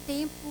 em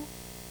tempo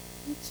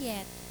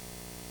inquieto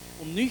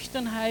Um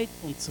Nüchternheit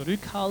und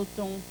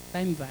Zurückhaltung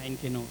beim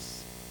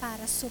Weingenuss.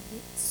 para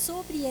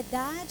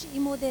sobriedade e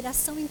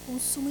moderação em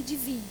consumo de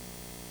vinho.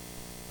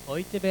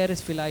 Heute wäre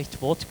es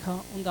vielleicht Wodka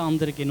und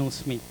andere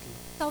Genussmittel.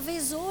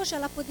 Talvez hoje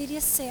ela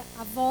poderia ser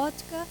a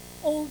vodka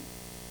ou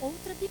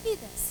outras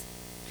bebidas.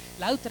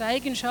 Lauter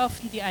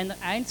Eigenschaften, die einer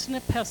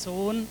einzelnen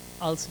Person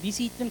als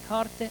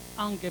Visitenkarte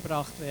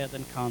angebracht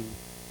werden kann.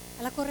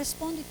 Ela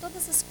corresponde a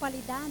todas as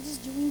qualidades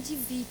de um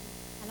indivíduo.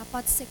 Ela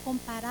pode ser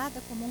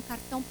comparada como um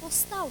cartão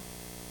postal.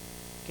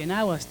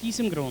 Genau aus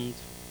diesem Grund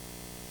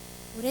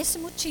Por esse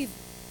motivo,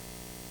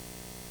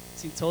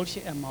 sind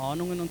solche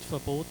Ermahnungen und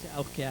Verbote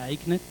auch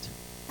geeignet,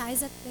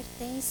 tais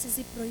advertências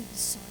e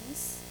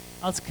proibições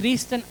als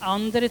Christen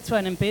andere zu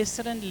einem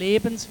besseren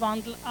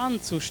Lebenswandel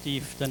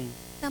anzustiften.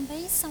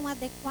 também são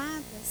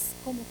adequadas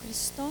como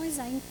cristãos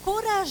a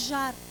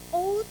encorajar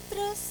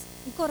outros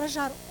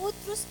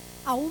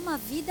a uma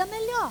vida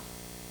melhor.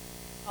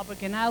 Aber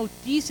genau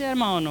diese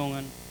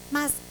Ermahnungen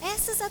Mas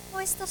essas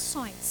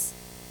admoestações,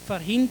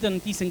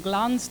 verhindern diesen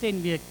Glanz,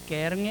 den wir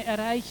gerne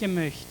erreichen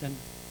möchten.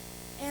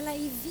 ela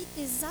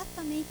evita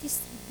exatamente esse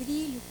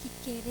brilho que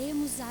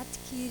queremos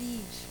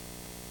adquirir.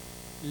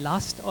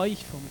 Lasst euch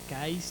vom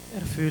Geist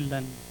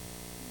erfüllen.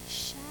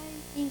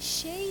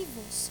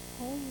 Enchei-vos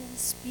com o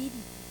Espírito.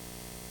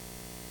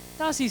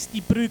 Das ist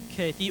die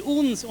Brücke, die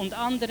uns und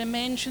andere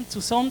Menschen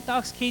zu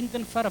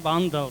Sonntagskindern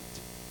verwandelt.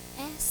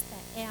 Esta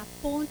é a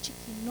ponte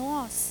que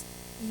nós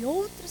e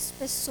outras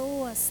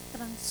pessoas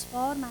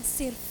transforma a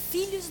ser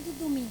filhos do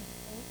domingo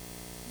ou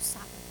do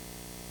sábado.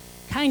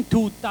 Kein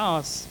tut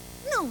das,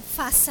 Não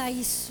faça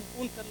isso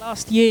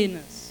unterlasst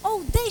jenes.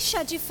 ou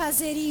deixa de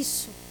fazer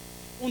isso,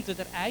 Unter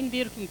der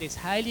Einwirkung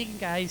des Heiligen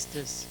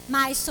Geistes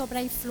mas sobre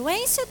a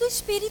influência do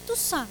Espírito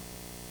Santo,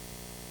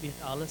 wird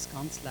alles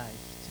ganz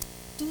leicht.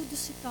 tudo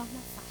se torna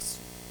fácil.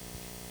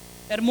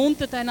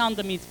 Ermuntert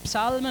einander mit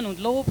Psalmen und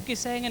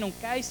Lobgesängen und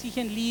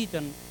geistlichen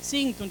Liedern.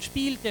 Singt und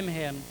spielt dem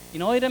Herrn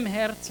in eurem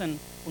Herzen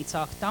und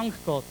sagt Dank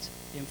Gott,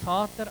 dem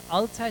Vater,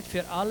 allzeit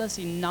für alles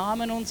im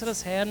Namen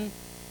unseres Herrn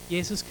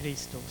Jesus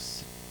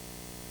Christus.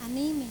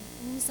 Animem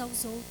uns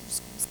aos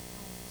outros com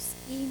salmos,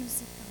 hinos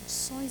e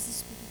canções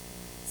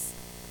espirituais.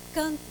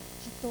 Cantem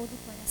de todo o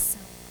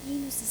coração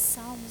hinos e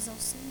salmos ao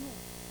Senhor.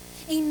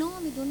 Em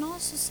nome do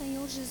nosso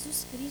Senhor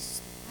Jesus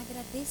Cristo,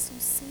 agradeçam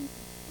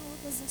sempre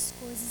todas as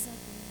coisas a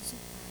Deus, o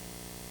Pai.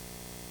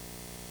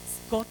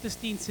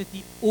 Gottesdienste,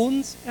 die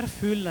uns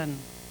erfüllen.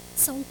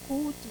 São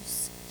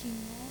cultos que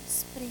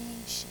nos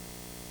preenchem.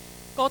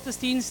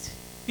 Gottesdienst,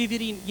 wie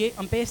wir ihn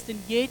am besten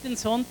jeden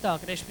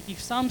Sonntag,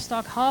 respektive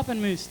Samstag haben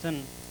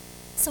müssten.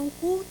 São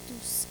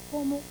cultos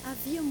como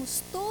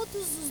havíamos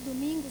todos os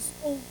domingos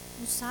ou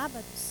nos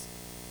sábados,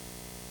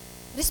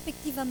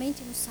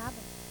 respectivamente no sábado.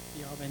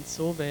 Ja, wenn es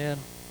so wäre,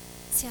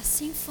 Se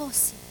assim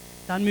fosse,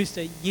 dann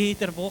müsste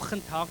jeder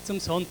Wochentag zum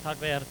Sonntag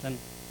werden.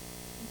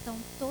 então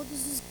todos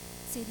os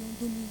seriam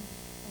domingo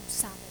ou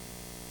sábado.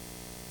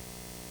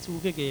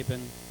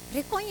 Zugegeben,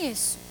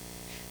 Reconheço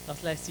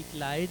das lässt sich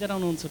leider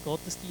an unserer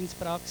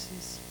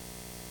Gottesdienstpraxis,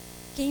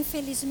 que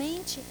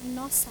infelizmente em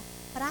nossa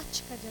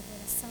prática de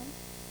adoração,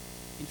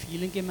 in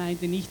vielen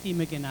Gemeinden nicht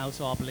immer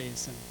genauso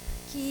ablesen.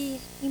 que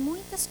em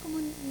muitas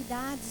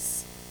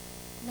comunidades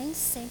nem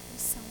sempre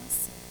são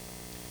assim.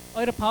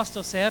 Euer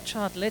Pastor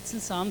Sergio hat letzten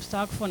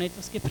Samstag von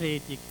etwas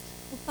gepredigt.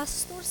 O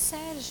pastor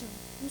Sérgio,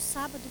 no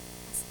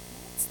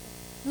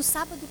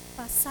sábado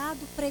passado,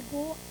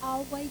 pregou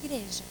algo à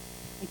igreja.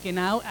 Und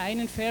genau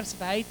einen Vers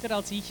weiter,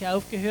 als ich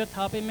aufgehört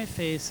habe im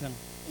Epheser.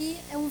 E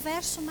é um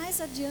verso mais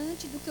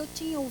adiante do que eu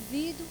tinha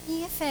ouvido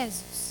em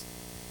Efésios,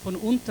 von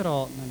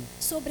Unterordnen.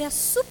 sobre a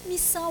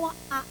submissão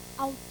à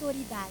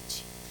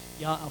autoridade.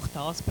 Ja, auch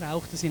das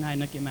braucht es in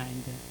einer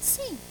Gemeinde.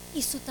 Sim,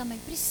 isso também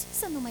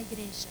precisa numa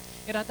igreja.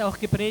 Hat auch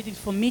gepredigt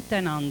vom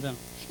Miteinander.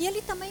 E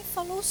ele também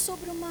falou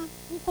sobre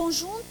um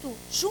conjunto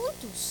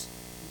juntos.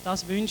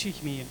 Das wünsche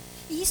ich mir,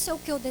 E isso é o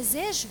que eu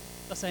desejo,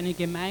 dass eine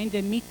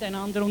Gemeinde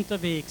miteinander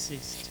unterwegs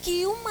ist.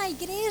 que uma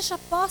igreja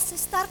possa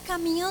estar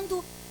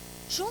caminhando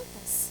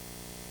juntas.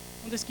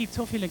 Und es gibt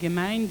so viele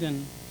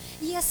Gemeinden,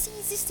 E assim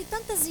existem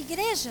tantas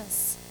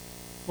igrejas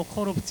wo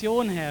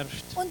Korruption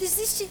herrscht, onde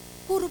existe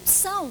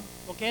corrupção,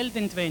 wo Geld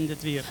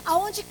entwendet wird,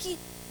 aonde que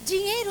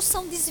dinheiros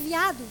são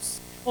desviados,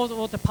 oder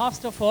wo der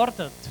Pastor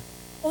fordert,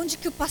 onde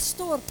que o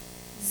pastor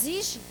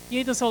exige.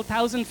 jeder soll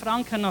 1000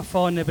 Franken nach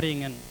vorne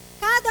bringen.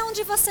 Cada um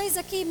de vocês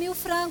aqui, 1000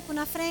 francos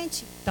na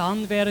frente.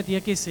 Dann werdet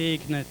ihr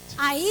gesegnet.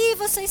 Aí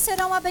vocês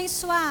serão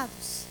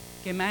abençoados.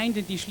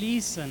 Gemeinden, die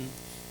schließen,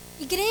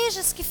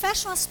 Igrejas que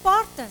fecham as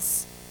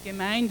portas.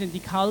 Gemeinden, die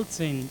kalt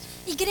sind,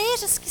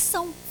 Igrejas que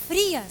são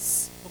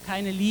frias. wo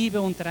keine Liebe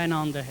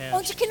untereinander herrscht.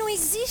 Onde que não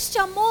existe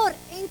amor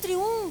entre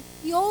um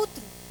e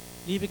outro.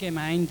 Liebe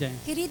Gemeinde,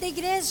 Querida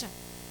igreja,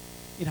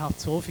 ihr habt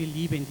so viel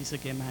Liebe in dieser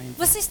Gemeinde.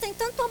 vocês têm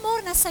tanto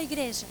amor nessa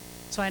igreja.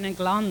 So einen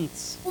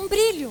Glanz.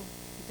 Brilho.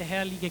 Der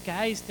Heilige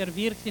Geist, der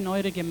wirkt in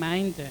eure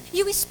Gemeinde.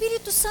 E o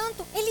Espírito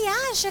Santo, ele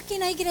age aqui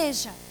na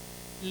igreja.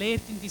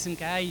 Lebt in diesem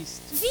Geist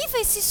Viva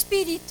esse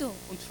Espírito.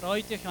 und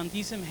freut euch an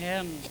diesem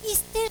Herrn, E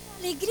esteja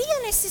alegria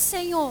nesse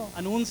Senhor.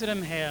 an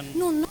unserem Herrn.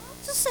 No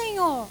nosso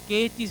Senhor.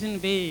 Geht diesen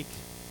Weg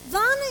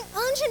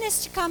Ande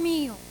neste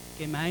caminho.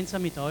 gemeinsam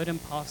mit eurem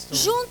Pastor.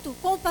 Junto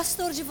com o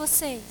pastor de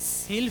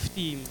vocês. Hilft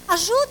ihm.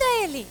 Ajuda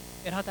ele.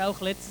 Hat auch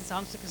letzten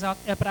Samstag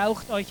gesagt,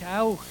 braucht euch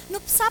auch, No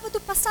sábado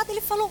passado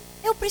ele falou,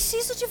 eu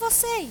preciso de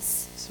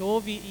vocês.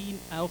 so wie ihn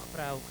auch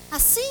braucht.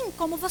 Assim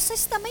como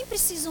vocês também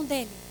precisam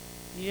dele.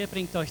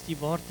 Bringt euch die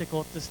Worte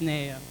Gottes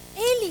näher.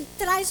 Ele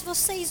traz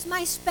vocês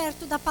mais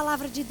perto da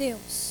palavra de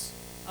Deus.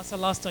 Also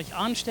lasst euch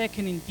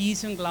anstecken in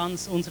diesem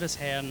Glanz unseres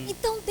Herrn.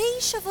 Então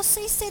deixa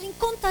vocês serem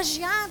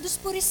contagiados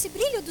por esse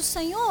brilho do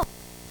Senhor.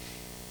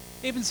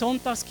 Eben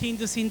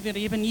Sonntagskinder sind wir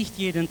eben nicht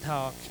jeden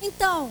Tag.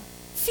 Então,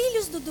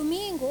 filhos do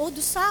domingo ou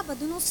do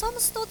sábado não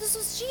somos todos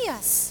os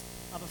dias.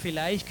 Aber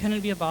vielleicht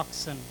können wir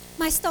wachsen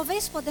Mas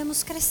talvez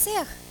podemos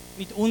crescer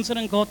mit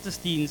unseren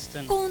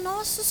Gottesdiensten, com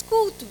nossos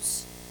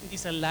cultos. in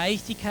dieser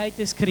Leichtigkeit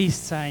des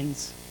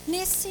Christseins.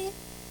 Nesse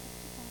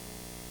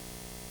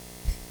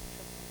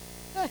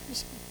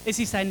Es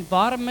ist ein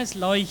warmes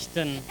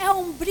Leuchten, é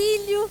um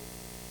brilho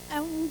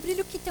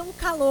que tem um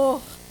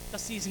calor,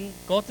 das diesen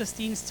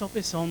Gottesdienst so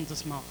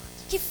besonders macht.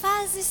 que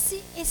faz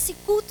esse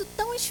culto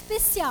tão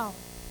especial.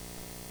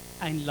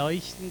 Ein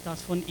Leuchten, das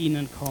von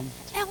innen kommt.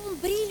 É um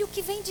brilho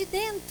que vem de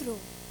dentro.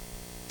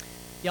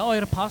 Ja,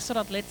 euer Pastor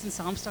hat letzten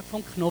Samstag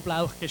von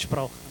Knoblauch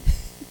gesprochen.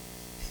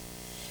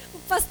 O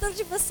pastor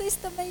de vocês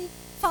também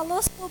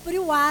falou sobre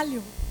o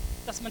alho,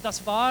 Dass man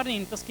das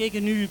wahrnimmt, das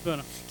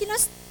Gegenüber. que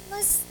nós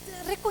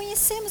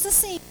reconhecemos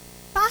assim,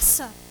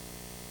 passa.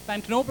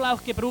 Beim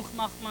Knoblauchgeruch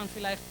macht man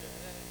vielleicht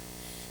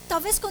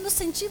Talvez quando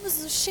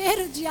sentimos o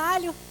cheiro de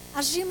alho,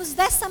 agimos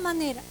dessa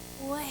maneira.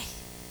 Ué.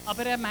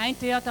 aber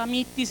meinte ja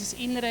damit dieses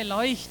innere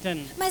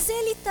Leuchten, Mas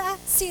ele está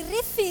se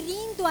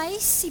referindo a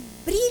esse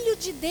brilho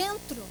de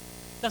dentro,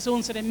 das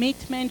unsere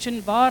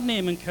Mitmenschen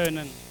wahrnehmen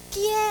können. que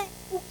é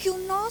o que o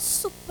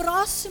nosso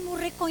próximo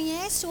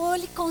reconhece ou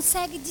ele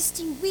consegue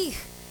distinguir.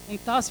 Und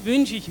das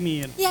wünsche ich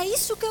mir, E é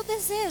isso que eu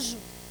desejo,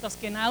 dass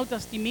genau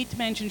das die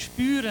Mitmenschen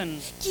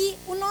spüren, que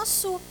o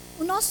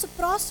nosso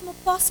próximo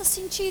possa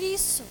sentir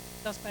isso,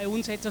 dass bei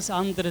uns etwas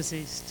anderes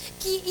ist.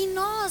 que em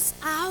nós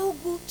há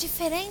algo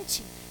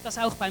diferente, Dass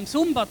auch beim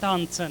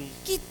Zumba-Tanzen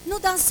que no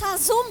dançar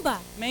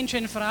zumba,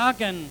 Menschen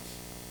fragen,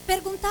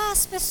 perguntar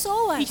às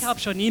pessoas. ich habe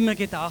schon immer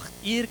gedacht,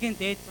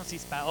 irgendetwas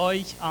ist bei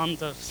euch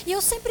anders. E eu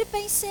sempre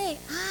pensei,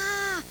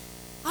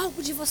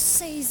 algo de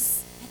vocês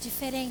é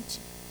diferente.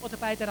 Oder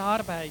bei der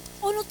Arbeit,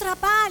 Ou no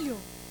trabalho,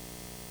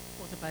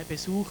 oder bei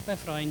Besuch bei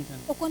Freunden.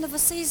 ou quando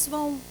vocês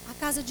vão à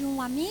casa de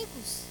um amigo.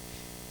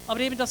 Aber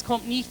eben das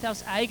kommt nicht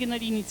aus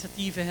eigener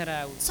Initiative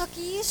heraus. Só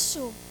que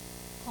isso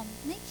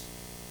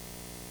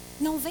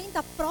não vem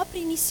da própria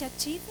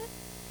iniciativa.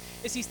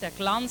 Es ist der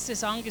Glanz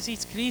des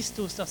Angesichts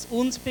Christus, das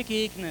uns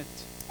begegnet.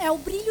 É o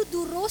brilho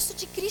do rosto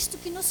de Cristo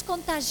que nos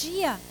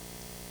contagia.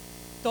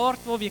 Dort,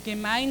 wo wir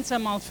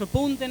gemeinsam als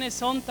verbundene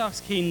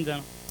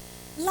Sonntagskinder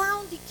Lá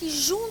onde que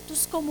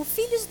juntos, como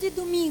filhos de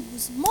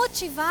domingos,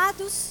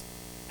 motivados,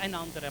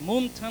 einander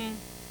ermuntern,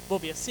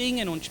 wo wir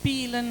singen und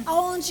spielen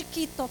aonde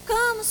que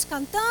tocamos,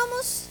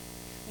 cantamos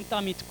und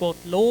damit Gott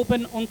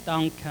loben und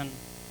danken,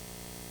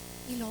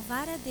 e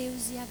louvar a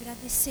Deus e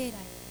agradecer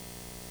a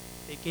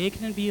Ele.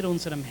 begegnen wir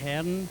unserem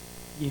Herrn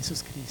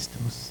Jesus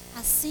Christus.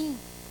 Assim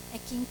é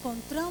que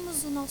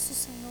encontramos o nosso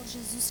Senhor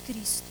Jesus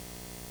Cristo.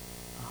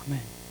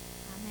 Amen.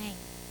 Amém.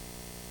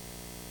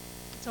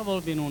 So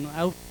wollen wir nun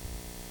auf.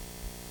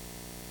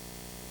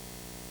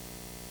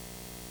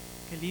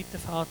 Geliebter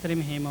Vater im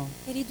Himmel,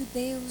 Querido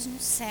Deus no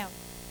céu,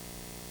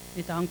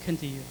 Wir danken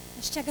dir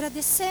Nós te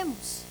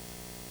agradecemos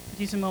für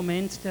diesen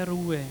Moment der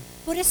Ruhe,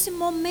 por esse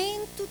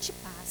momento de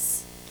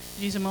paz,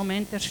 für diesen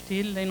Moment der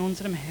Stille in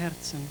unserem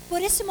Herzen,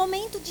 por esse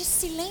momento de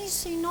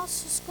silêncio em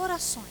nossos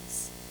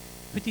corações,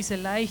 für diese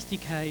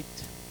Leichtigkeit,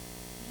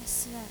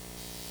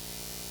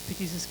 für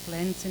dieses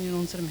Glänzen in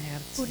unserem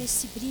por Herzen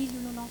esse brilho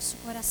no nosso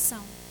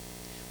coração,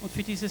 und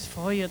für dieses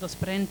Feuer, das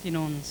brennt in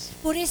uns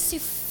por esse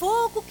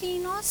fogo que em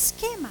nós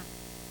queima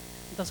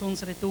und das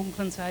unsere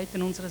dunklen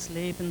Seiten unseres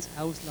Lebens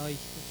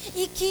ausleuchtet.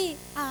 e que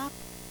a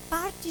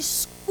parte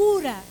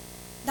escura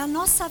da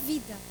nossa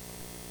vida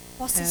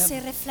possa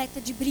ser refleta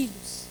de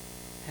brilhos.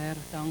 Herr,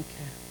 danke,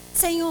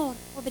 Senhor,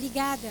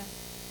 obrigada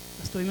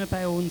dass du immer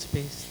bei uns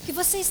bist, que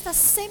você está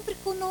sempre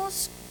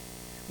conosco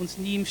uns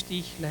nie im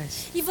Stich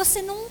lässt. e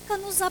você nunca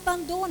nos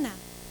abandona.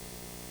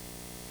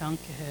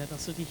 Danke, Herr,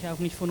 dass du dich auch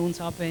nicht von uns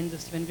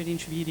abwendest, wenn wir in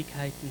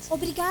Schwierigkeiten sind.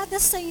 Obrigada,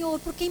 Senhor,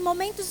 porque em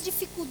momentos de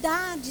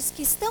dificuldades,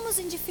 que estamos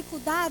em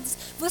dificuldades,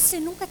 você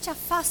nunca te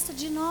afasta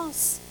de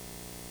nós.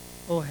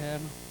 Oh Herr,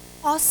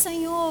 Ó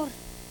Senhor,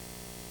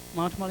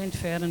 manchmal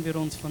entfernen wir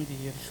uns von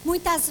dir.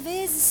 muitas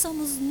vezes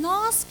somos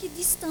nós que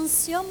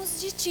distanciamos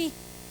de Ti.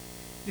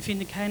 Wir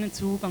finden keinen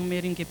Zugang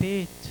mehr im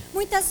Gebet.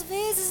 Muitas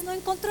vezes não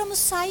encontramos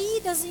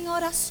saídas em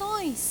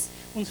orações.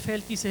 Uns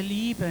fehlt diese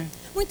Liebe,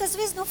 Muitas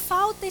vezes não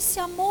falta esse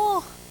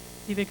amor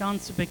die wir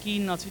ganz zu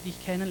Beginn, als wir dich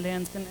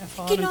kennenlernten, que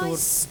erfahren durften.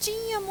 nós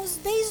tínhamos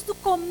desde o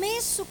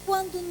começo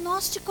quando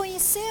nós te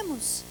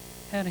conhecemos.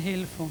 Herr,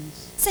 hilf uns.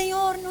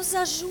 Senhor, nos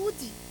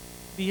ajude.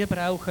 Wir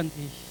brauchen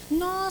dich.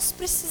 Nós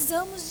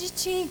precisamos de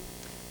Ti.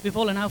 Wir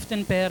wollen auf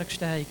den Berg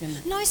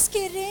steigen. Nós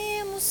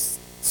queremos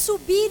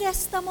subir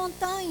esta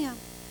montanha.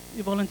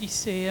 Wir wollen dich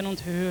sehen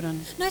und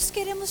hören. Nós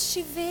queremos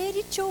Te ver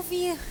e Te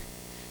ouvir.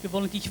 Wir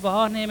wollen dich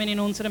wahrnehmen in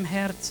unserem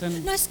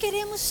Herzen. Nós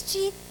queremos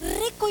Te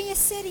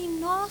reconhecer em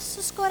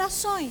nossos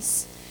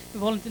corações.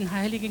 Wir wollen den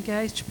Heiligen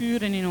Geist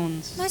spüren in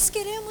uns, Nós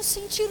queremos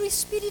sentir o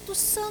Espírito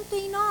Santo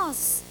em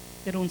nós,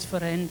 der uns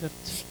verändert.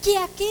 que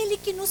é aquele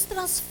que nos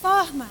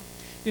transforma.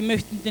 Wir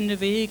möchten den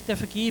Weg der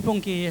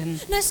Vergebung gehen,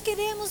 Nós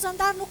queremos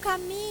andar no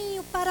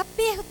caminho para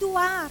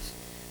perdoar.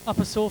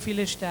 aber so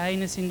viele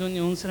Steine sind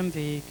in unserem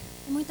Weg.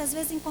 E muitas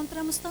vezes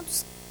encontramos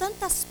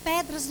tantas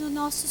pedras nos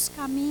nossos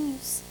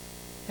caminhos.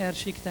 Herr,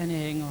 schick deine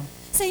Engel,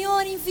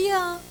 Senhor,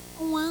 envia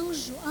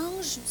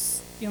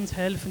anjos, die uns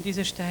helfen,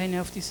 diese Steine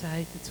auf die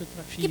Seite zu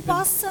que schieben.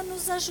 possa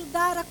nos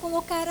ajudar a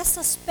colocar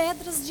essas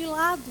pedras de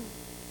lado.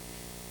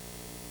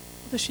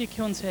 Oder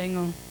schicke uns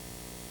Engel,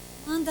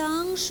 Manda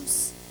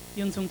anjos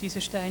die uns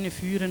diese Steine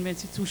führen, wenn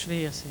sie zu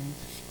schwer sind.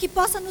 que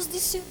possa nos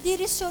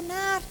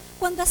direcionar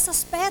quando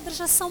essas pedras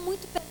já são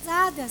muito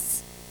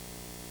pesadas.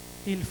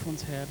 Hilf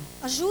uns, Herr,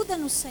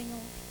 Ajuda-nos, Senhor,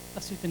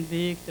 dass wir den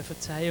Weg der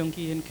Verzeihung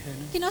gehen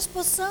können, que nós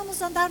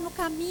possamos andar no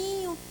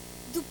caminho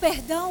do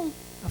perdão,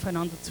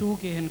 aufeinander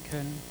zugehen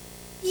können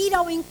ir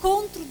ao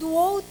encontro do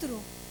outro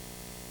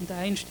und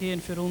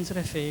einstehen für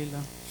unsere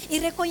Fehler. e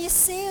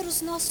reconhecer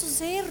os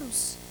nossos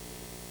erros.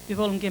 Wir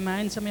wollen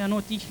gemeinsam ja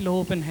nur dich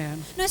loben, Herr.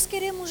 Nós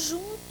queremos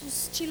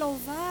juntos te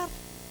louvar.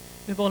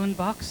 Wir wollen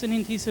wachsen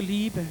in dieser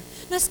Liebe.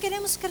 Nós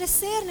queremos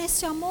crescer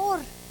nesse amor.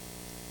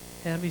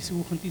 Herr, wir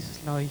suchen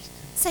dieses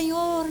Leuchten.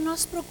 Senhor,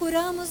 nós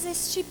procuramos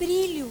este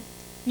brilho,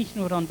 Nicht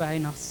nur an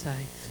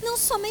Weihnachtszeit, não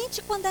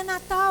somente quando é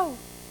Natal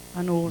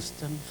an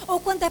Ostern. ou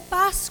quando é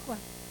Páscoa.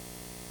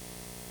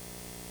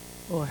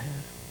 Oh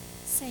Herr,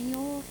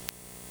 Senhor,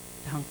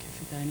 danke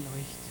für dein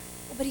Leuchten.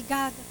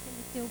 obrigada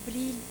pelo teu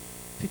brilho,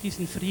 Für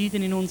diesen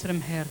Frieden in unserem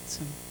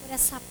Herzen. por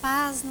essa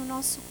paz no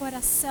nosso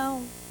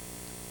coração.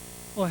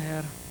 Oh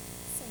Herr,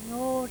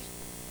 Senhor,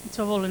 und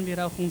so wollen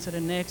wir auch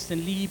unseren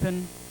Nächsten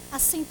lieben,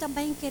 assim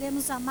também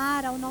queremos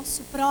amar ao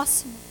nosso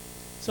próximo,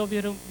 so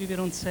wie wir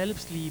uns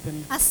selbst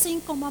lieben.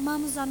 assim como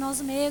amamos a nós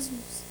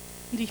mesmos.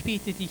 Und ich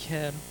bitte dich,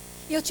 Herr,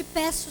 E eu te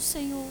peço,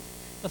 Senhor,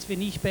 dass wir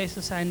nicht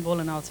besser sein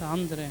wollen als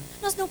andere,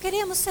 nós não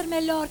queremos ser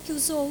melhor que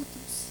os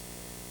outros,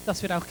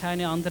 dass wir auch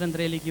keine anderen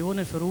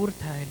Religionen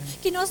verurteilen,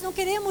 que nós não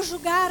queremos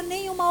julgar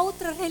nenhuma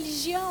outra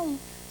religião,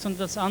 sondern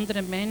dass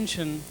andere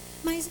Menschen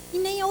mas e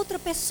nem outra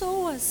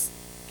pessoas,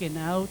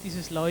 genau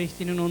dieses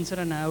Leuchten in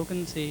unseren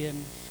Augen sehen,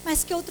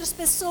 mas que outras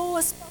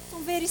pessoas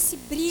possam ver esse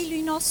brilho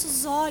em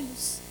nossos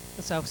olhos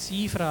dass auch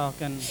sie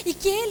fragen, e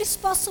que eles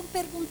possam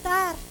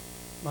perguntar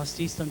was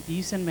ist an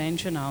diesen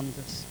Menschen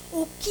anders?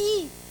 o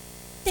que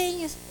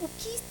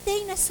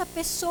tem nessa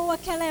pessoa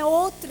que ela é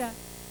outra.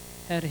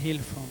 Herr,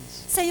 hilf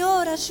uns,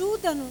 Senhor,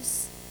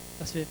 ajuda-nos,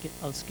 dass wir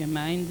als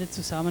Gemeinde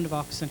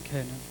zusammenwachsen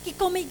können. que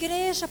como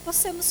igreja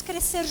possamos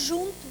crescer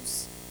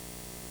juntos.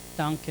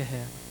 Danke,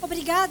 Herr,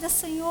 Obrigada,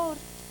 Senhor,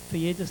 für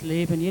jedes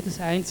Leben, jedes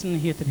Einzelne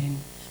hier drin.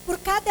 por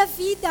cada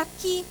vida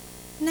aqui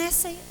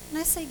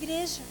nessa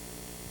igreja.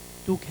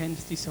 Du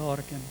kennst die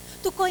Sorgen.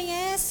 Tu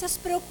conhece as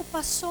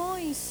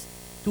preocupações.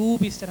 Du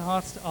bist der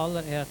Arzt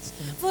aller Ärzte.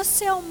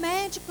 Você é o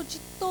médico de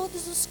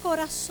todos os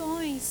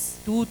corações.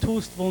 Du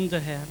tust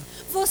Wunder, Herr.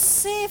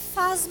 Você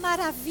faz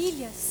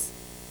maravilhas.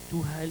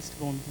 Du heilst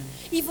Wunden.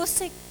 E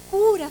você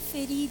cura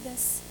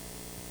feridas.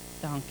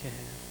 Danke,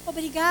 Herr.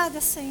 Obrigada,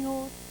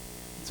 Senhor.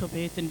 So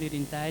beten wir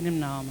in deinem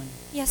Namen,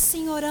 E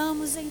assim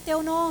oramos em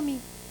teu nome,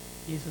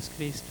 Jesus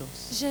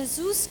Christus,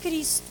 Jesus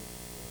Cristo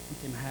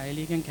und dem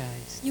Heiligen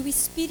Geist. e o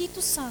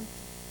Espírito Santo.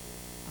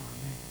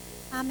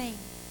 Amen. Amém.